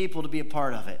group of people to be a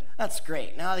part of it. That's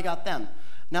great. Now they got them.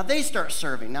 Now they start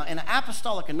serving. Now in an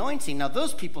apostolic anointing, now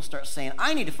those people start saying,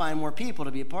 I need to find more people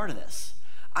to be a part of this.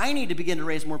 I need to begin to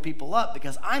raise more people up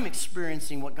because I'm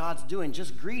experiencing what God's doing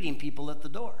just greeting people at the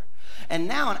door. And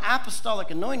now an apostolic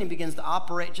anointing begins to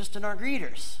operate just in our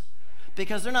greeters.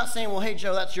 Because they're not saying, well, hey,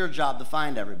 Joe, that's your job to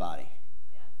find everybody.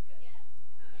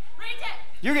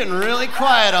 You're getting really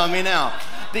quiet on me now.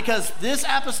 Because this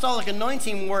apostolic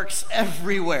anointing works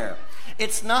everywhere.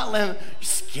 It's not, you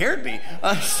scared me.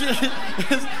 It's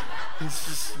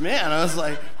just, man, I was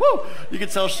like, whoo. You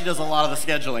could tell she does a lot of the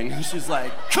scheduling. She's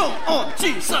like, come on,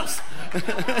 Jesus.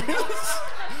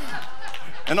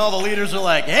 And all the leaders are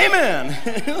like, amen.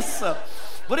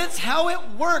 But it's how it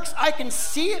works. I can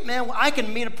see it, man. I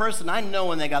can meet a person. I know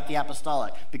when they got the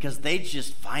apostolic because they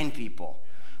just find people.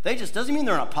 They just, doesn't mean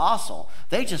they're an apostle.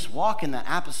 They just walk in that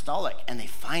apostolic and they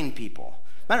find people.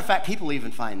 Matter of fact, people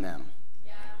even find them.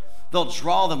 They'll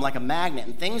draw them like a magnet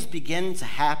and things begin to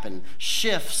happen.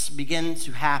 Shifts begin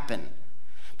to happen.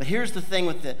 But here's the thing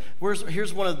with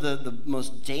here's one of the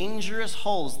most dangerous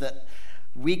holes that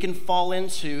we can fall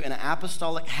into in an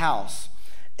apostolic house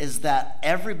is that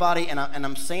everybody, and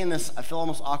I'm saying this, I feel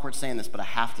almost awkward saying this, but I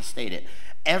have to state it.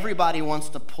 Everybody wants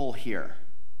to pull here.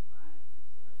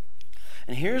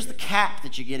 And here's the cap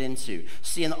that you get into.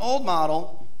 See, in the old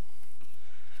model,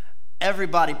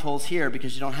 everybody pulls here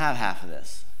because you don't have half of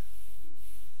this.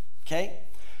 Okay?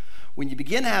 When you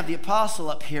begin to have the apostle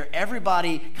up here,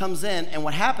 everybody comes in, and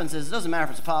what happens is, it doesn't matter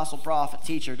if it's apostle, prophet,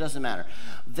 teacher, it doesn't matter.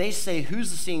 They say,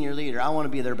 who's the senior leader? I want to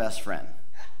be their best friend.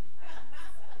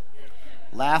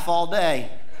 Laugh all day.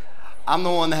 I'm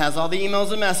the one that has all the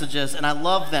emails and messages, and I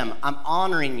love them. I'm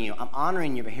honoring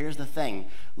you, but here's the thing.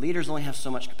 Leaders only have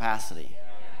so much capacity.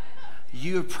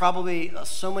 You probably,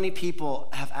 so many people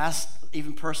have asked,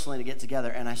 even personally, to get together,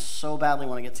 and I so badly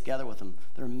want to get together with them.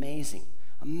 They're amazing.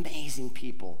 Amazing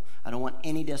people. I don't want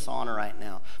any dishonor right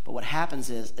now. But what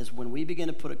happens is when we begin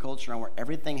to put a culture on where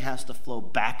everything has to flow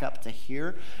back up to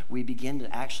here, we begin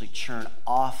to actually churn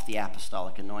off the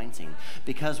apostolic anointing.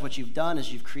 Because what you've done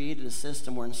is you've created a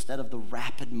system where instead of the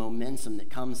rapid momentum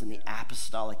that comes in the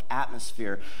apostolic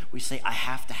atmosphere, we say, I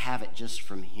have to have it just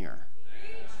from here.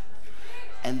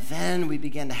 And then we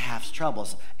begin to have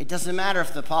troubles. It doesn't matter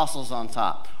if the apostle's on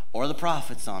top, or the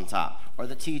prophet's on top, or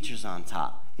the teacher's on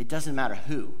top. It doesn't matter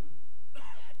who.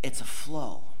 It's a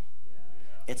flow.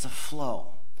 It's a flow.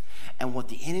 And what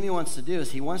the enemy wants to do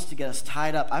is he wants to get us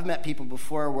tied up. I've met people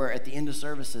before where at the end of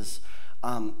services,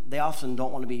 they often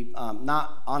don't want to be,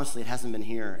 honestly, it hasn't been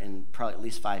here in probably at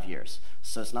least 5 years.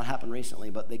 So it's not happened recently,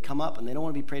 but they come up and they don't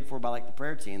want to be prayed for by like the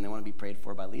prayer team. They want to be prayed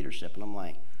for by leadership. And I'm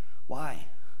like, why?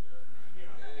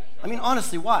 I mean,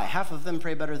 honestly, why? Half of them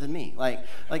pray better than me. Like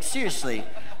seriously.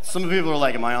 Some people are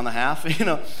like, am I on the half?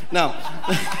 No.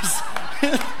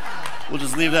 We'll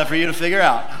just leave that for you to figure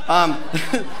out.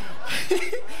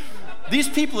 These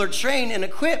people are trained and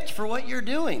equipped for what you're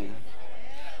doing.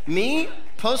 Me,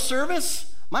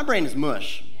 post-service, my brain is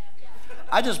mush.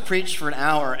 I just preached for an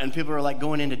hour, and people are like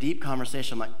going into deep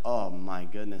conversation. I'm like, oh my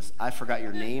goodness, I forgot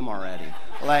your name already.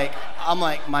 I'm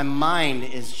like, my mind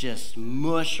is just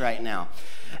mush right now.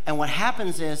 And what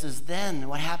happens is then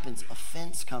what happens?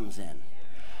 Offense comes in.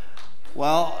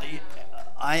 Well,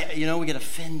 we get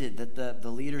offended that the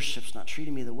leadership's not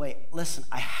treating me the way. Listen,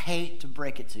 I hate to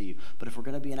break it to you, but if we're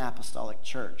going to be an apostolic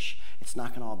church, it's not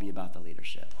going to all be about the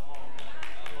leadership.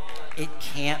 It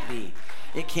can't be.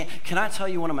 It can't. Can I tell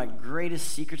you one of my greatest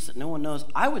secrets that no one knows?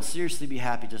 I would seriously be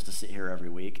happy just to sit here every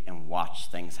week and watch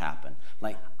things happen.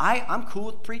 Like, I'm cool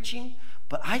with preaching,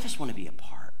 but I just want to be a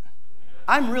part.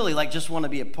 I'm really just want to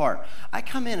be a part. I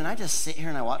come in and I just sit here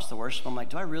and I watch the worship. I'm like,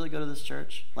 do I really go to this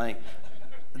church?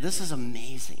 This is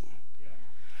amazing.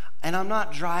 And I'm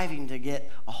not driving to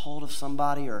get a hold of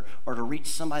somebody or to reach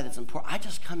somebody that's important. I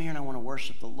just come here and I want to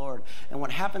worship the Lord. And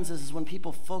what happens is when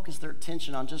people focus their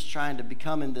attention on just trying to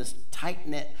become in this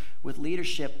tight-knit with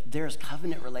leadership, there's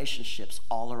covenant relationships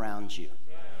all around you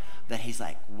that he's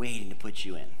waiting to put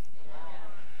you in.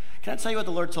 Can I tell you what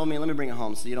the Lord told me? Let me bring it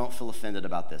home so you don't feel offended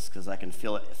about this, because I can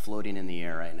feel it floating in the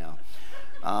air right now.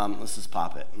 Let's just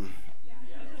pop it.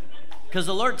 Because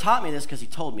the Lord taught me this because he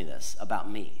told me this about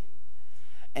me.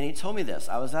 And he told me this.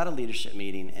 I was at a leadership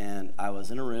meeting, and I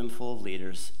was in a room full of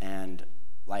leaders, and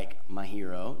my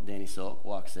hero, Danny Silk,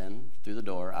 walks in through the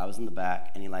door. I was in the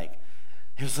back, and it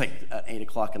was an 8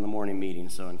 o'clock in the morning meeting,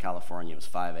 so in California it was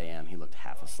 5 a.m. He looked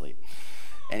half asleep.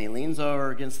 And he leans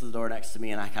over against the door next to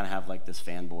me, and I kind of have this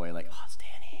fanboy, oh, it's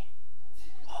Danny.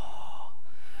 Oh.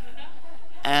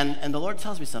 And the Lord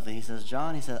tells me something. He says,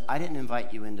 John, he said, I didn't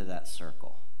invite you into that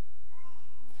circle.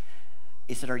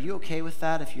 He said, are you okay with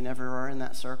that if you never are in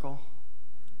that circle?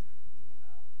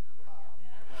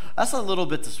 That's a little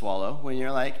bit to swallow when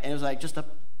you're and it was just a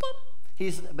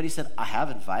boop. But he said, I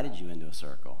have invited you into a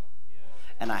circle,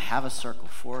 and I have a circle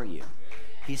for you.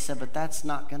 He said, but that's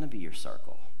not going to be your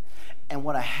circle. And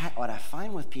what I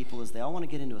find with people is they all want to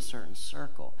get into a certain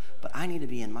circle, but I need to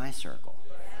be in my circle.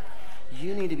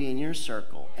 You need to be in your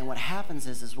circle. And what happens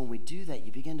is when we do that,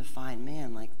 you begin to find,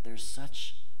 man, there's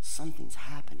something's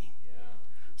happening.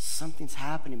 Something's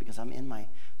happening because I'm in my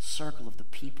circle of the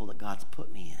people that God's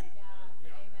put me in.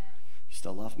 You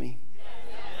still love me?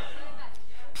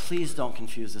 Please don't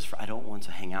confuse this I don't want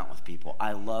to hang out with people.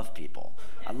 I love people.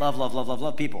 I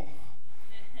love people.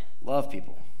 Love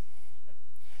people.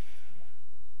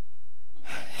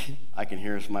 I can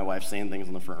hear my wife saying things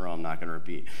in the front row I'm not going to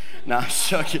repeat. No, I'm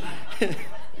joking.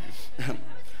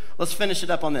 Let's finish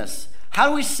it up on this. How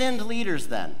do we send leaders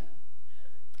then?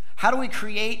 How do we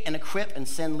create and equip and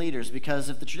send leaders? Because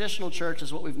if the traditional church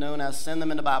is what we've known as send them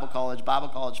into Bible college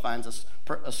finds a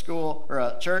school or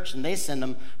a church and they send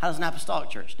them, how does an apostolic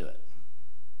church do it?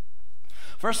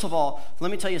 First of all, let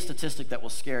me tell you a statistic that will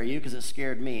scare you because it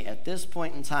scared me. At this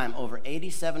point in time, over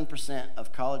 87%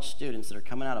 of college students that are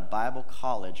coming out of Bible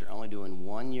college are only doing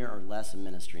 1 year or less in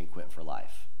ministry and quit for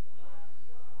life.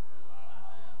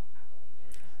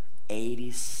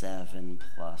 87+%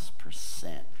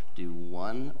 do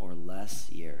 1 or less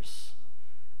years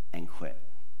and quit.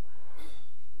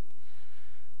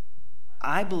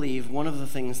 I believe one of the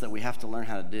things that we have to learn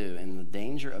how to do, and the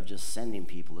danger of just sending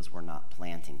people, is we're not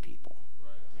planting people.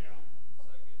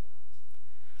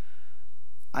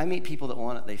 I meet people that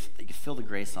want it, they feel the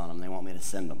grace on them, they want me to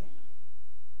send them.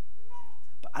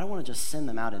 But I don't want to just send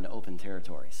them out into open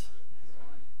territories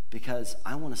because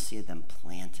I want to see them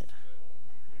planted.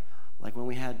 Like when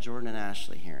we had Jordan and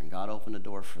Ashley here and God opened a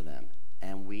door for them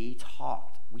and we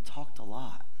talked a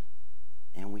lot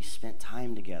and we spent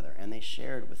time together and they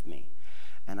shared with me.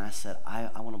 And I said, I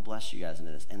want to bless you guys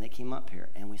into this. And they came up here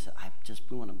and we said,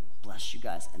 we want to bless you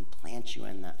guys and plant you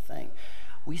in that thing.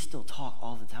 We still talk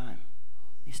all the time.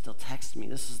 They still text me.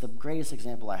 This is the greatest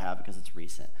example I have because it's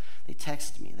recent. They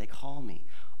text me. They call me.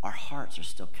 Our hearts are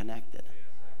still connected.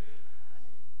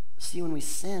 See, when we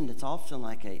send, it's often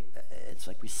it's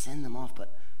like we send them off,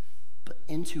 but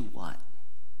into what?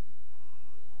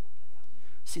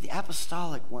 See, the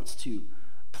apostolic wants to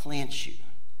plant you.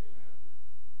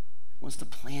 Wants to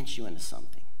plant you into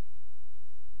something.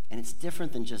 And it's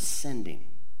different than just sending.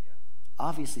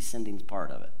 Obviously, sending's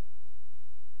part of it.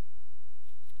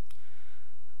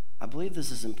 I believe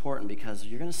this is important because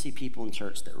you're going to see people in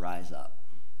church that rise up.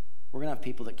 We're going to have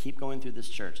people that keep going through this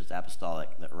church that's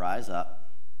apostolic, that rise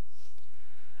up,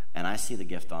 and I see the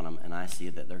gift on them, and I see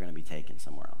that they're going to be taken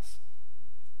somewhere else.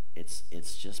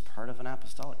 It's just part of an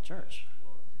apostolic church.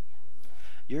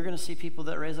 You're going to see people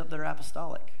that raise up that are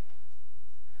apostolic,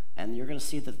 and you're going to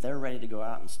see that they're ready to go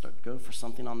out and go for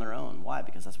something on their own. Why?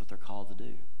 Because that's what they're called to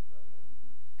do.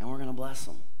 And we're going to bless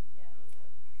them.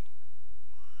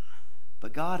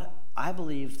 But God, I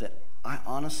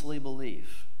honestly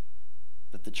believe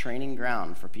that the training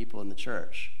ground for people in the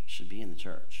church should be in the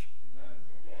church.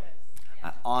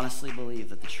 I honestly believe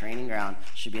that the training ground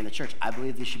should be in the church. I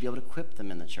believe we should be able to equip them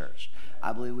in the church.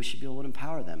 I believe we should be able to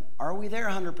empower them. Are we there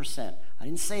 100%? I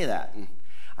didn't say that.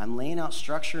 I'm laying out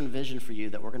structure and vision for you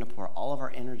that we're going to pour all of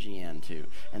our energy into.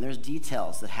 And there's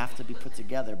details that have to be put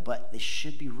together, but they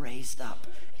should be raised up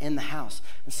in the house.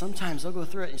 And sometimes I'll go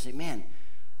through it and say, man,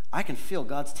 I can feel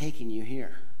God's taking you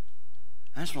here.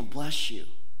 I just want to bless you.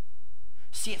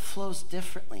 See, it flows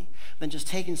differently than just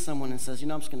taking someone and says, I'm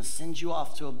just going to send you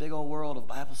off to a big old world of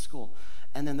Bible school,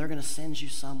 and then they're going to send you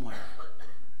somewhere.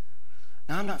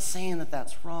 Now, I'm not saying that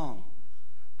that's wrong,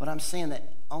 but I'm saying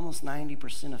that almost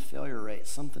 90% of failure rate,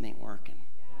 something ain't working.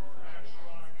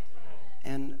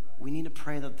 And we need to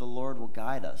pray that the Lord will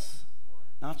guide us,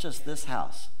 not just this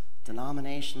house,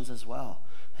 denominations as well,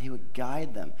 that he would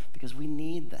guide them because we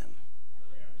need them.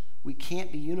 We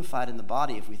can't be unified in the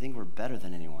body if we think we're better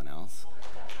than anyone else.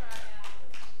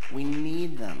 We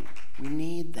need them. We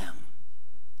need them.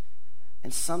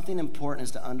 And something important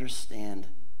is to understand,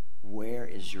 where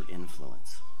is your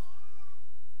influence?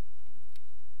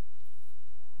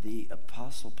 The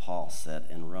Apostle Paul said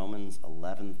in Romans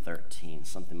 11:13,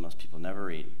 something most people never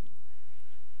read.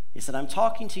 He said, I'm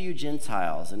talking to you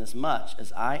Gentiles, inasmuch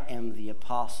as I am the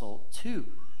apostle to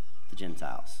the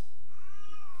Gentiles.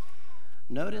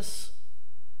 Notice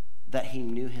that he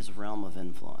knew his realm of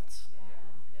influence.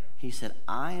 He said,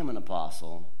 I am an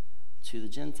apostle to the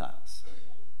Gentiles.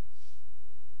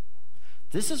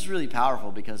 This is really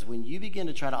powerful because when you begin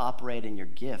to try to operate in your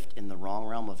gift in the wrong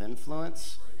realm of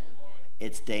influence,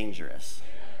 it's dangerous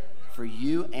for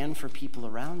you and for people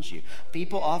around you.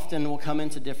 People often will come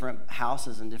into different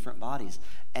houses and different bodies.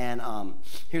 And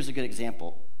here's a good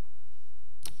example.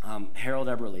 Harold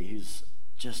Eberly, who's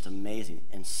just amazing,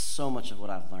 and so much of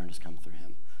what I've learned has come through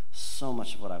him. So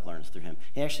much of what I've learned is through him.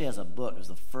 He actually has a book. It was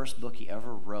the first book he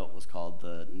ever wrote. It was called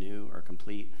The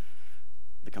Complete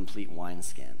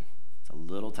Wineskin. It's a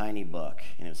little tiny book,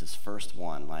 and it was his first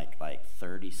one, like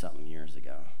 30-something years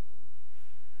ago.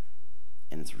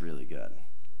 And it's really good.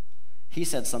 He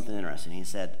said something interesting. He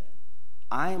said,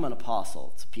 I am an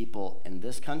apostle to people in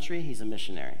this country. He's a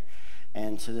missionary.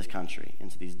 And to this country, and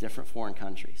to these different foreign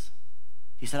countries.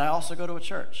 He said, I also go to a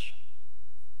church.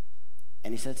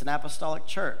 And he said, it's an apostolic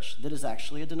church that is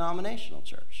actually a denominational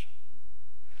church.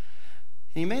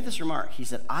 And he made this remark. He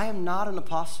said, I am not an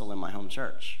apostle in my home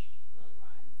church.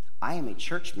 I am a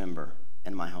church member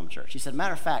in my home church. He said,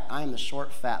 matter of fact, I am the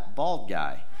short, fat, bald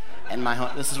guy in my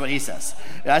home. This is what he says.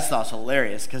 I just thought it was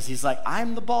hilarious because he's like,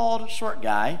 I'm the bald, short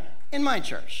guy in my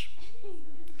church.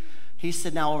 He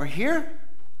said, now over here,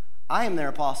 I am their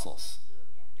apostles.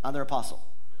 I'm their apostle.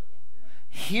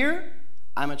 Here,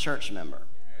 I'm a church member.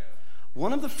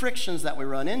 One of the frictions that we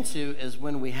run into is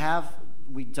when we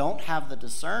don't have the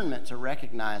discernment to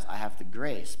recognize I have the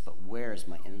grace, but where is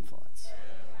my influence?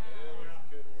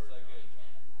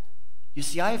 You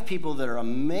see, I have people that are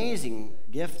amazing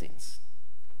giftings,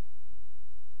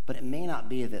 but it may not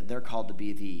be that they're called to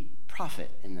be the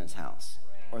prophet in this house,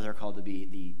 or they're called to be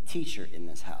the teacher in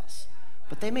this house.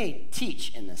 But they may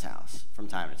teach in this house from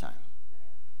time to time.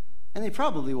 And they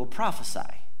probably will prophesy.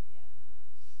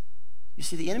 You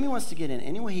see, the enemy wants to get in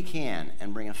any way he can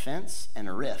and bring offense and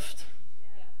a rift.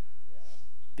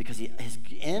 Because his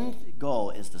end goal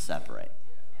is to separate.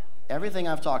 Everything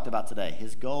I've talked about today,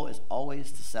 his goal is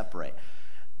always to separate.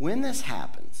 When this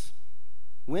happens,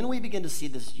 when we begin to see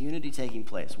this unity taking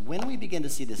place, when we begin to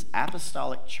see this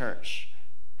apostolic church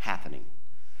happening,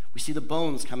 we see the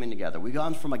bones coming together. We've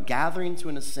gone from a gathering to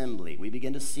an assembly. We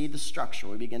begin to see the structure.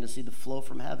 We begin to see the flow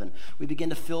from heaven. We begin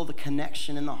to feel the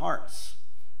connection in the hearts.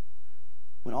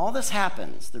 When all this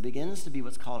happens, there begins to be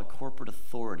what's called a corporate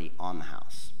authority on the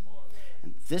house.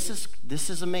 And this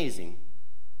is amazing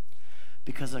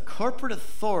because a corporate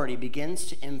authority begins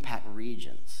to impact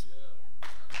regions.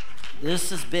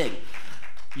 This is big.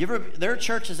 There are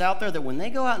churches out there that when they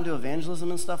go out and do evangelism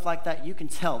and stuff like that, you can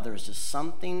tell there's just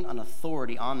something, an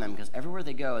authority on them because everywhere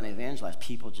they go and they evangelize,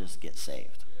 people just get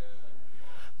saved.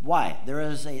 Why? There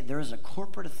is a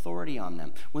corporate authority on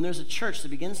them. When there's a church that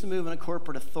begins to move in a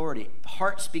corporate authority,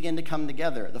 hearts begin to come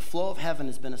together. The flow of heaven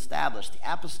has been established.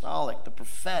 The apostolic, the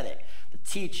prophetic, the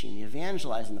teaching, the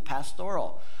evangelizing, the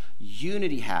pastoral.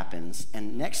 Unity happens,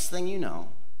 and next thing you know,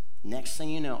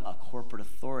 a corporate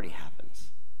authority happens.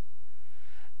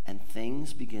 And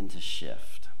things begin to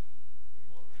shift.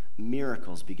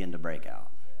 Miracles begin to break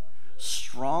out.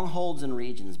 Strongholds and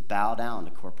regions bow down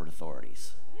to corporate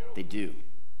authorities. They do.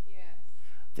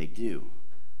 They do.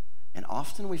 And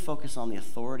often we focus on the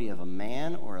authority of a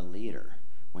man or a leader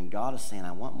when God is saying,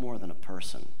 I want more than a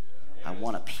person. I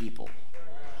want a people.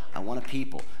 I want a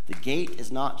people. The gate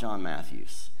is not John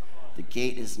Matthews. The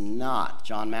gate is not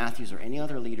John Matthews or any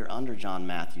other leader under John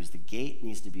Matthews. The gate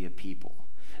needs to be a people.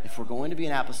 If we're going to be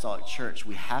an apostolic church,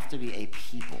 we have to be a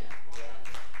people.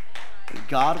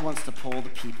 God wants to pull the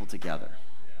people together.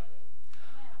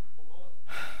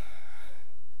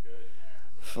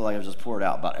 I feel like I've just poured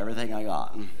out about everything I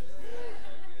got.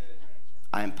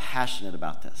 I am passionate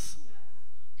about this.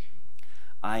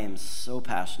 I am so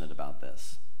passionate about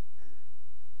this.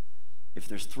 If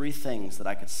there's three things that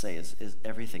I could say is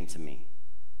everything to me,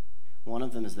 one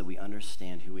of them is that we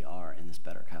understand who we are in this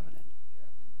better covenant.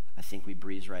 I think we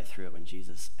breeze right through it when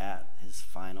Jesus at his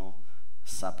final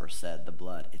supper said, the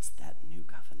blood, it's that new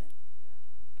covenant.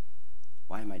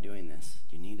 Why am I doing this?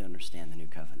 You need to understand the new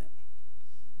covenant.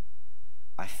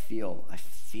 I feel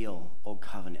old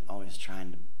covenant always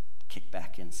trying to kick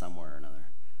back in somewhere or another.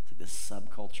 It's like this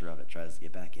subculture of it tries to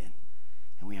get back in.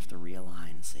 And we have to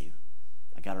realign and say,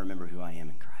 I got to remember who I am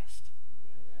in Christ.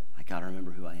 I got to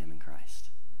remember who I am in Christ.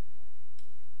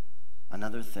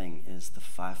 Another thing is the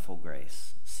fivefold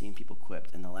grace, seeing people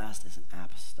equipped. And the last is an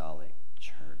apostolic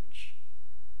church.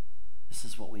 This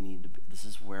is what we need to be. This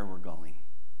is where we're going.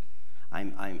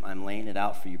 I'm laying it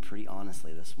out for you pretty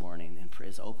honestly this morning and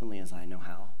as openly as I know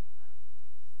how.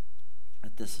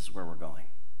 That this is where we're going.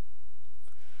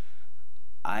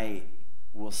 I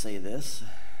will say this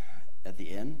at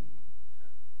the end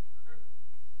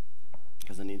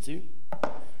because I need to.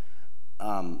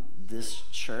 This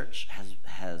church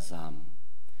has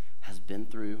been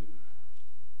through.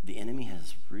 The enemy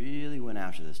has really went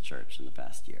after this church in the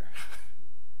past year.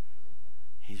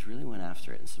 He's really went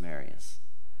after it in some areas.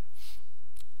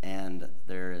 And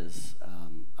there is,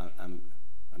 I'm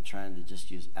trying to just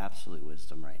use absolute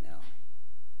wisdom right now.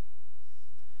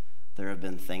 There have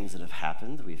been things that have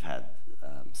happened. We've had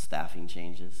staffing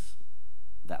changes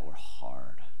that were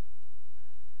hard.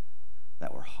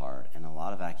 And a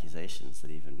lot of accusations that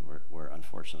even were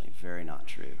unfortunately very not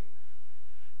true.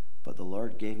 But the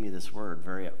Lord gave me this word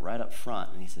right up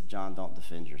front, and he said, John, don't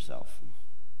defend yourself.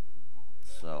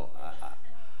 So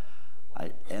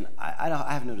I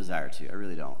have no desire to. I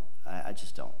really don't. I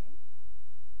just don't.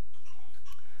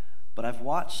 But I've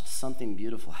watched something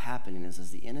beautiful happening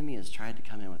as the enemy has tried to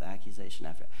come in with accusation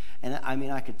after. And I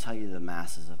mean, I could tell you the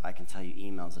masses of, I can tell you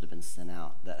emails that have been sent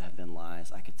out that have been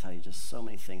lies. I could tell you just so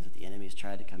many things that the enemy has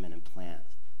tried to come in and plant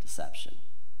deception.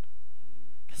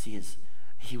 Because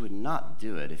he would not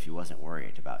do it if he wasn't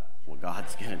worried about what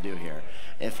God's going to do here.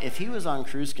 If he was on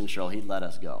cruise control, he'd let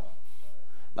us go.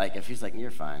 Like, if he's like, you're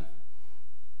fine.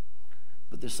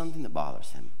 But there's something that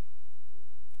bothers him.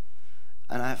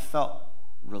 And I've felt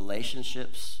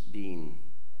relationships being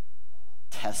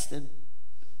tested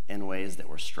in ways that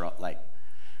were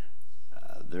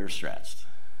they're stretched.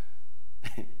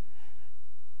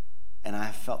 And I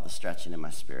have felt the stretching in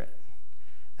my spirit.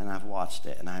 And I've watched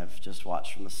it, and I have just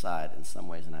watched from the side in some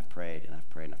ways, and I've prayed, and I've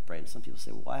prayed, and I've prayed. And some people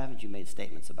say, well, why haven't you made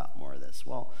statements about more of this?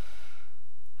 Well,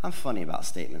 I'm funny about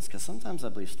statements, because sometimes I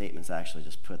believe statements actually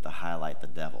just highlight the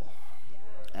devil.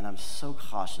 And I'm so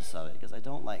cautious of it, because I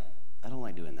don't like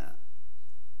doing that.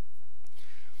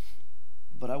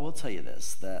 But I will tell you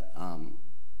this, that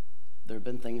there have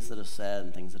been things that have said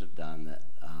and things that have done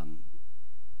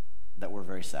that we're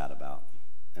very sad about,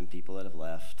 and people that have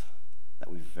left that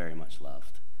we very much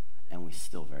loved, and we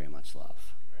still very much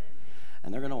love.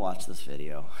 And they're going to watch this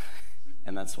video,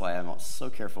 and that's why I'm so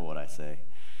careful what I say,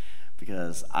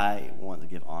 because I want to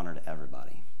give honor to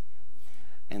everybody.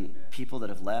 And people that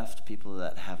have left, people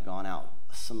that have gone out,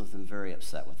 some of them very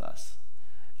upset with us.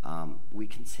 We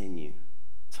continue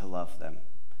to love them,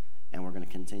 and we're going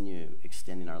to continue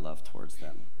extending our love towards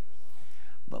them.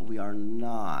 But we are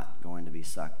not going to be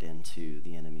sucked into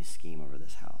the enemy's scheme over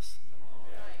this house,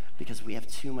 because we have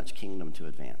too much kingdom to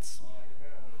advance.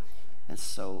 And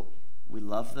so we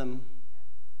love them,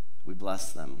 we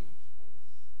bless them.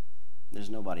 There's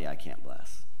nobody I can't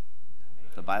bless.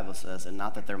 The Bible says, and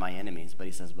not that they're my enemies, but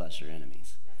he says, bless your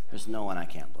enemies. There's no one I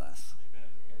can't bless.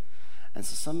 And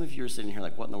so some of you are sitting here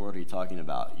like, what in the world are you talking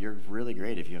about? You're really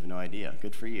great if you have no idea.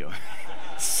 Good for you.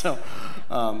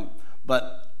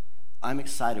 But I'm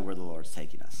excited where the Lord's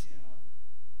taking us.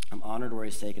 I'm honored where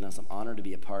he's taking us. I'm honored to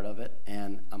be a part of it.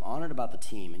 And I'm honored about the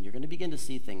team. And you're going to begin to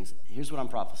see things. Here's what I'm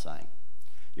prophesying.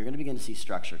 You're going to begin to see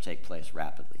structure take place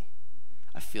rapidly.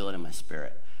 I feel it in my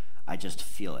spirit. I just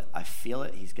feel it. I feel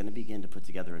it. He's going to begin to put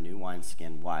together a new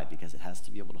wineskin. Why? Because it has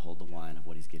to be able to hold the wine of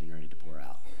what he's getting ready to pour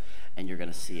out. And you're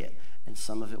going to see it. And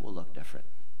some of it will look different.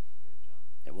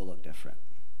 It will look different.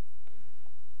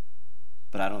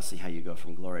 But I don't see how you go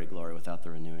from glory to glory without the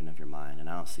renewing of your mind. And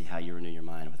I don't see how you renew your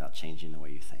mind without changing the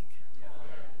way you think.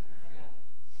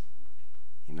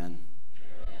 Amen?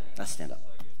 Let's stand up.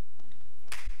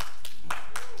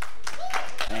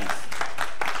 Thanks.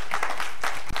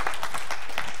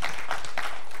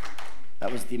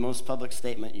 That was the most public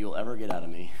statement you'll ever get out of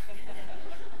me.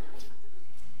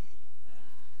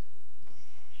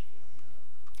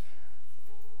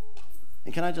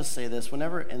 And can I just say this?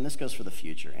 Whenever, and this goes for the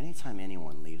future, anytime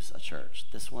anyone leaves a church,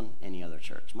 this one, any other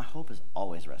church, my hope is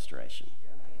always restoration.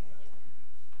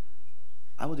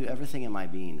 I will do everything in my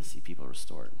being to see people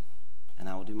restored. And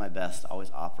I will do my best to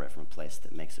always operate from a place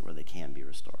that makes it where they can be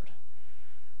restored.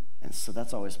 And so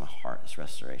that's always my heart, is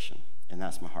restoration. And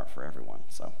that's my heart for everyone.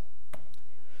 So,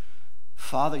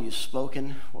 Father, you've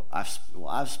spoken.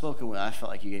 I've spoken what I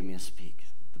felt like you gave me to speak,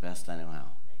 the best I know how.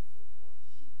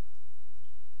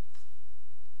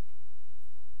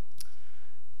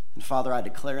 And Father, I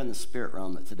declare in the spirit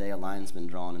realm that today a line's been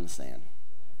drawn in the sand.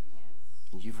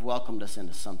 And you've welcomed us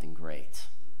into something great.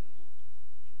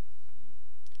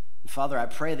 And Father, I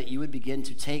pray that you would begin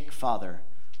to take, Father,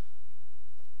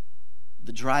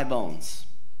 the dry bones.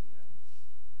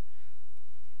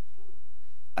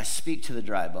 I speak to the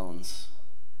dry bones.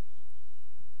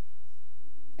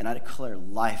 And I declare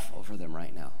life over them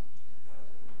right now.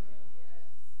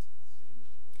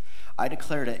 I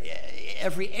declare to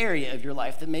every area of your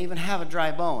life that may even have a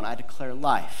dry bone, I declare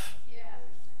life.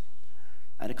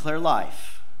 I declare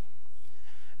life.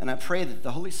 And I pray that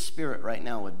the Holy Spirit right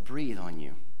now would breathe on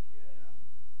you.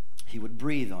 He would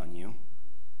breathe on you.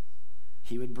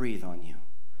 He would breathe on you.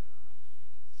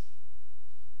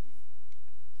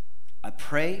 I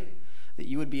pray that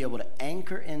you would be able to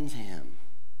anchor into him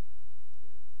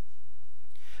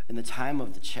in the time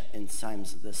of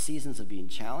the seasons of being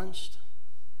challenged.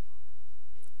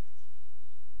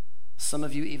 Some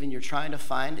of you, even you're trying to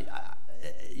find,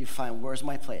 where's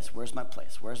my place? Where's my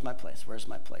place? Where's my place? Where's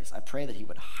my place? I pray that he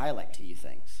would highlight to you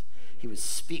things. He would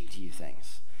speak to you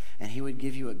things. And he would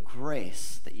give you a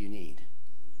grace that you need.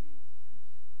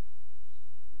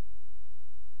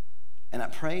 And I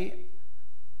pray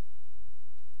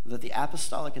that the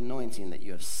apostolic anointing that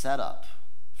you have set up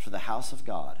for the house of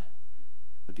God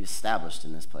would be established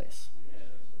in this place.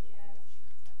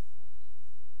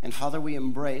 And Father, we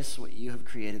embrace what you have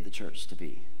created the church to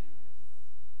be.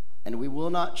 And we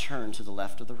will not turn to the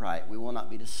left or the right. We will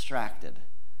not be distracted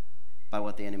by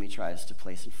what the enemy tries to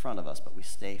place in front of us, but we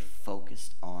stay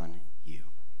focused on you.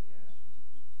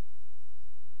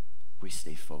 We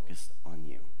stay focused on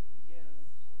you.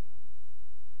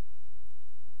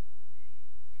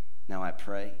 Now I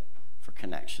pray for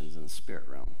connections in the spirit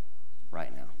realm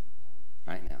right now.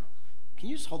 Right now. Can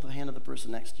you just hold the hand of the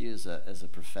person next to you as a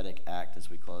prophetic act as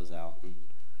we close out?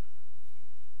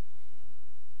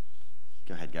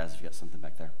 Go ahead, guys, if you got something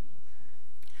back there.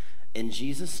 In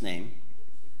Jesus' name,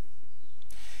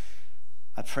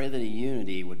 I pray that a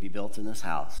unity would be built in this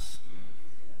house.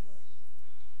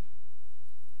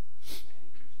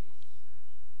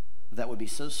 That would be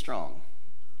so strong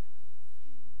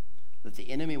that the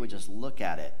enemy would just look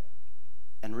at it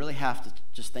and really have to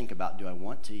just think about, do I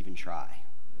want to even try?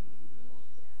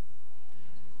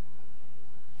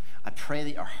 I pray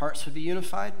that our hearts would be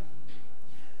unified.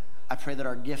 I pray that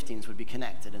our giftings would be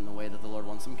connected in the way that the Lord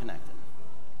wants them connected.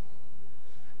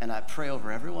 And I pray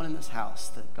over everyone in this house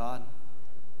that, God,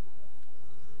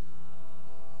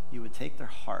 you would take their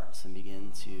hearts and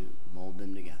begin to mold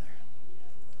them together.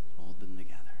 Mold them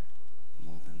together.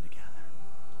 Mold them together.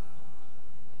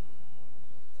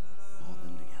 Mold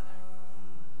them together.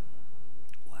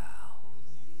 Wow.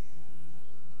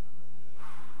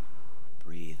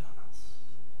 Breathe on us.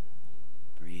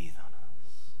 Breathe on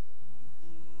us.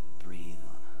 Breathe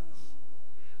on us.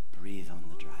 Breathe on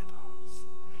the dry bones.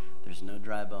 There's no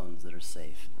dry bones that are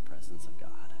safe in the presence of God.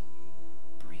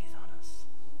 Breathe on us.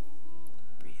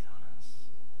 Breathe on us.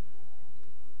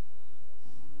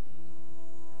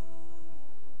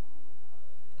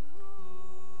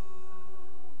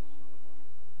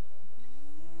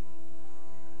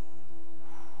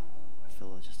 I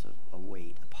feel just a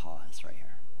weight, a pause right here.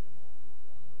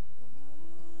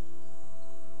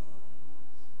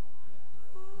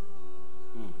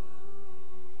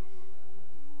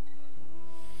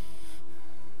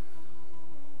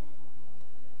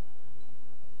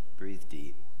 breathe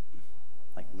deep.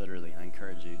 Like literally, I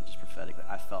encourage you, just prophetically.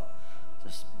 I felt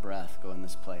just breath go in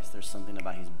this place. There's something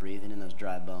about he's breathing in those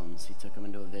dry bones. He took them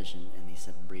into a vision and he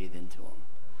said, breathe into them.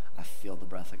 I feel the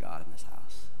breath of God in this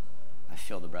house. I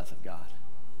feel the breath of God.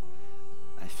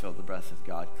 I feel the breath of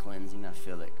God cleansing. I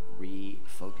feel it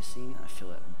refocusing. I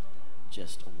feel it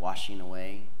just washing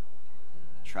away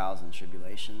trials and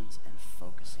tribulations and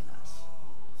focusing us.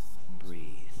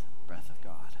 Breathe, breath of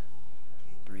God.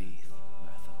 Breathe,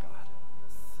 breath of God.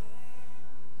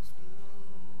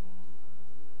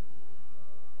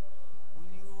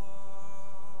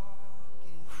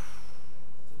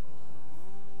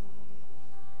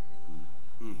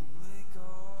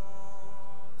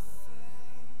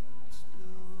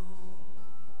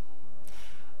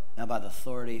 Now, by the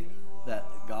authority that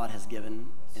God has given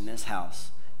in this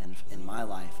house and in my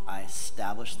life, I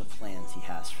establish the plans he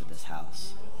has for this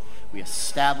house. We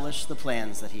establish the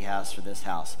plans that he has for this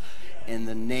house. In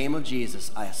the name of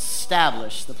Jesus, I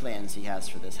establish the plans he has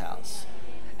for this house.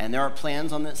 And there are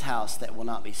plans on this house that will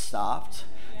not be stopped.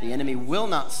 The enemy will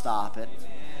not stop it.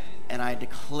 And I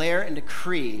declare and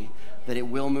decree that it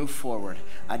will move forward.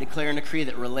 I declare and decree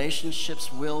that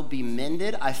relationships will be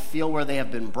mended. I feel where they have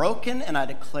been broken, and I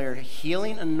declare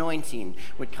healing anointing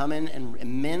would come in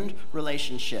and mend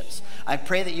relationships. I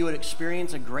pray that you would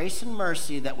experience a grace and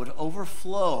mercy that would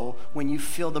overflow when you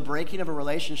feel the breaking of a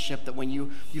relationship, that when you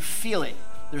feel it,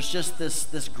 there's just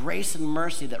this grace and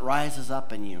mercy that rises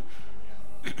up in you.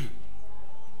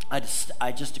 I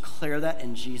just declare that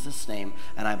in Jesus' name,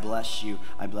 and I bless you.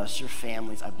 I bless your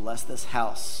families. I bless this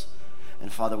house.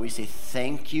 And Father, we say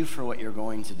thank you for what you're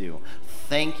going to do.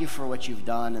 Thank you for what you've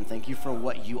done, and thank you for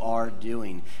what you are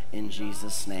doing in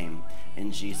Jesus' name.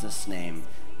 In Jesus' name.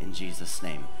 In Jesus'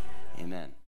 name. Amen.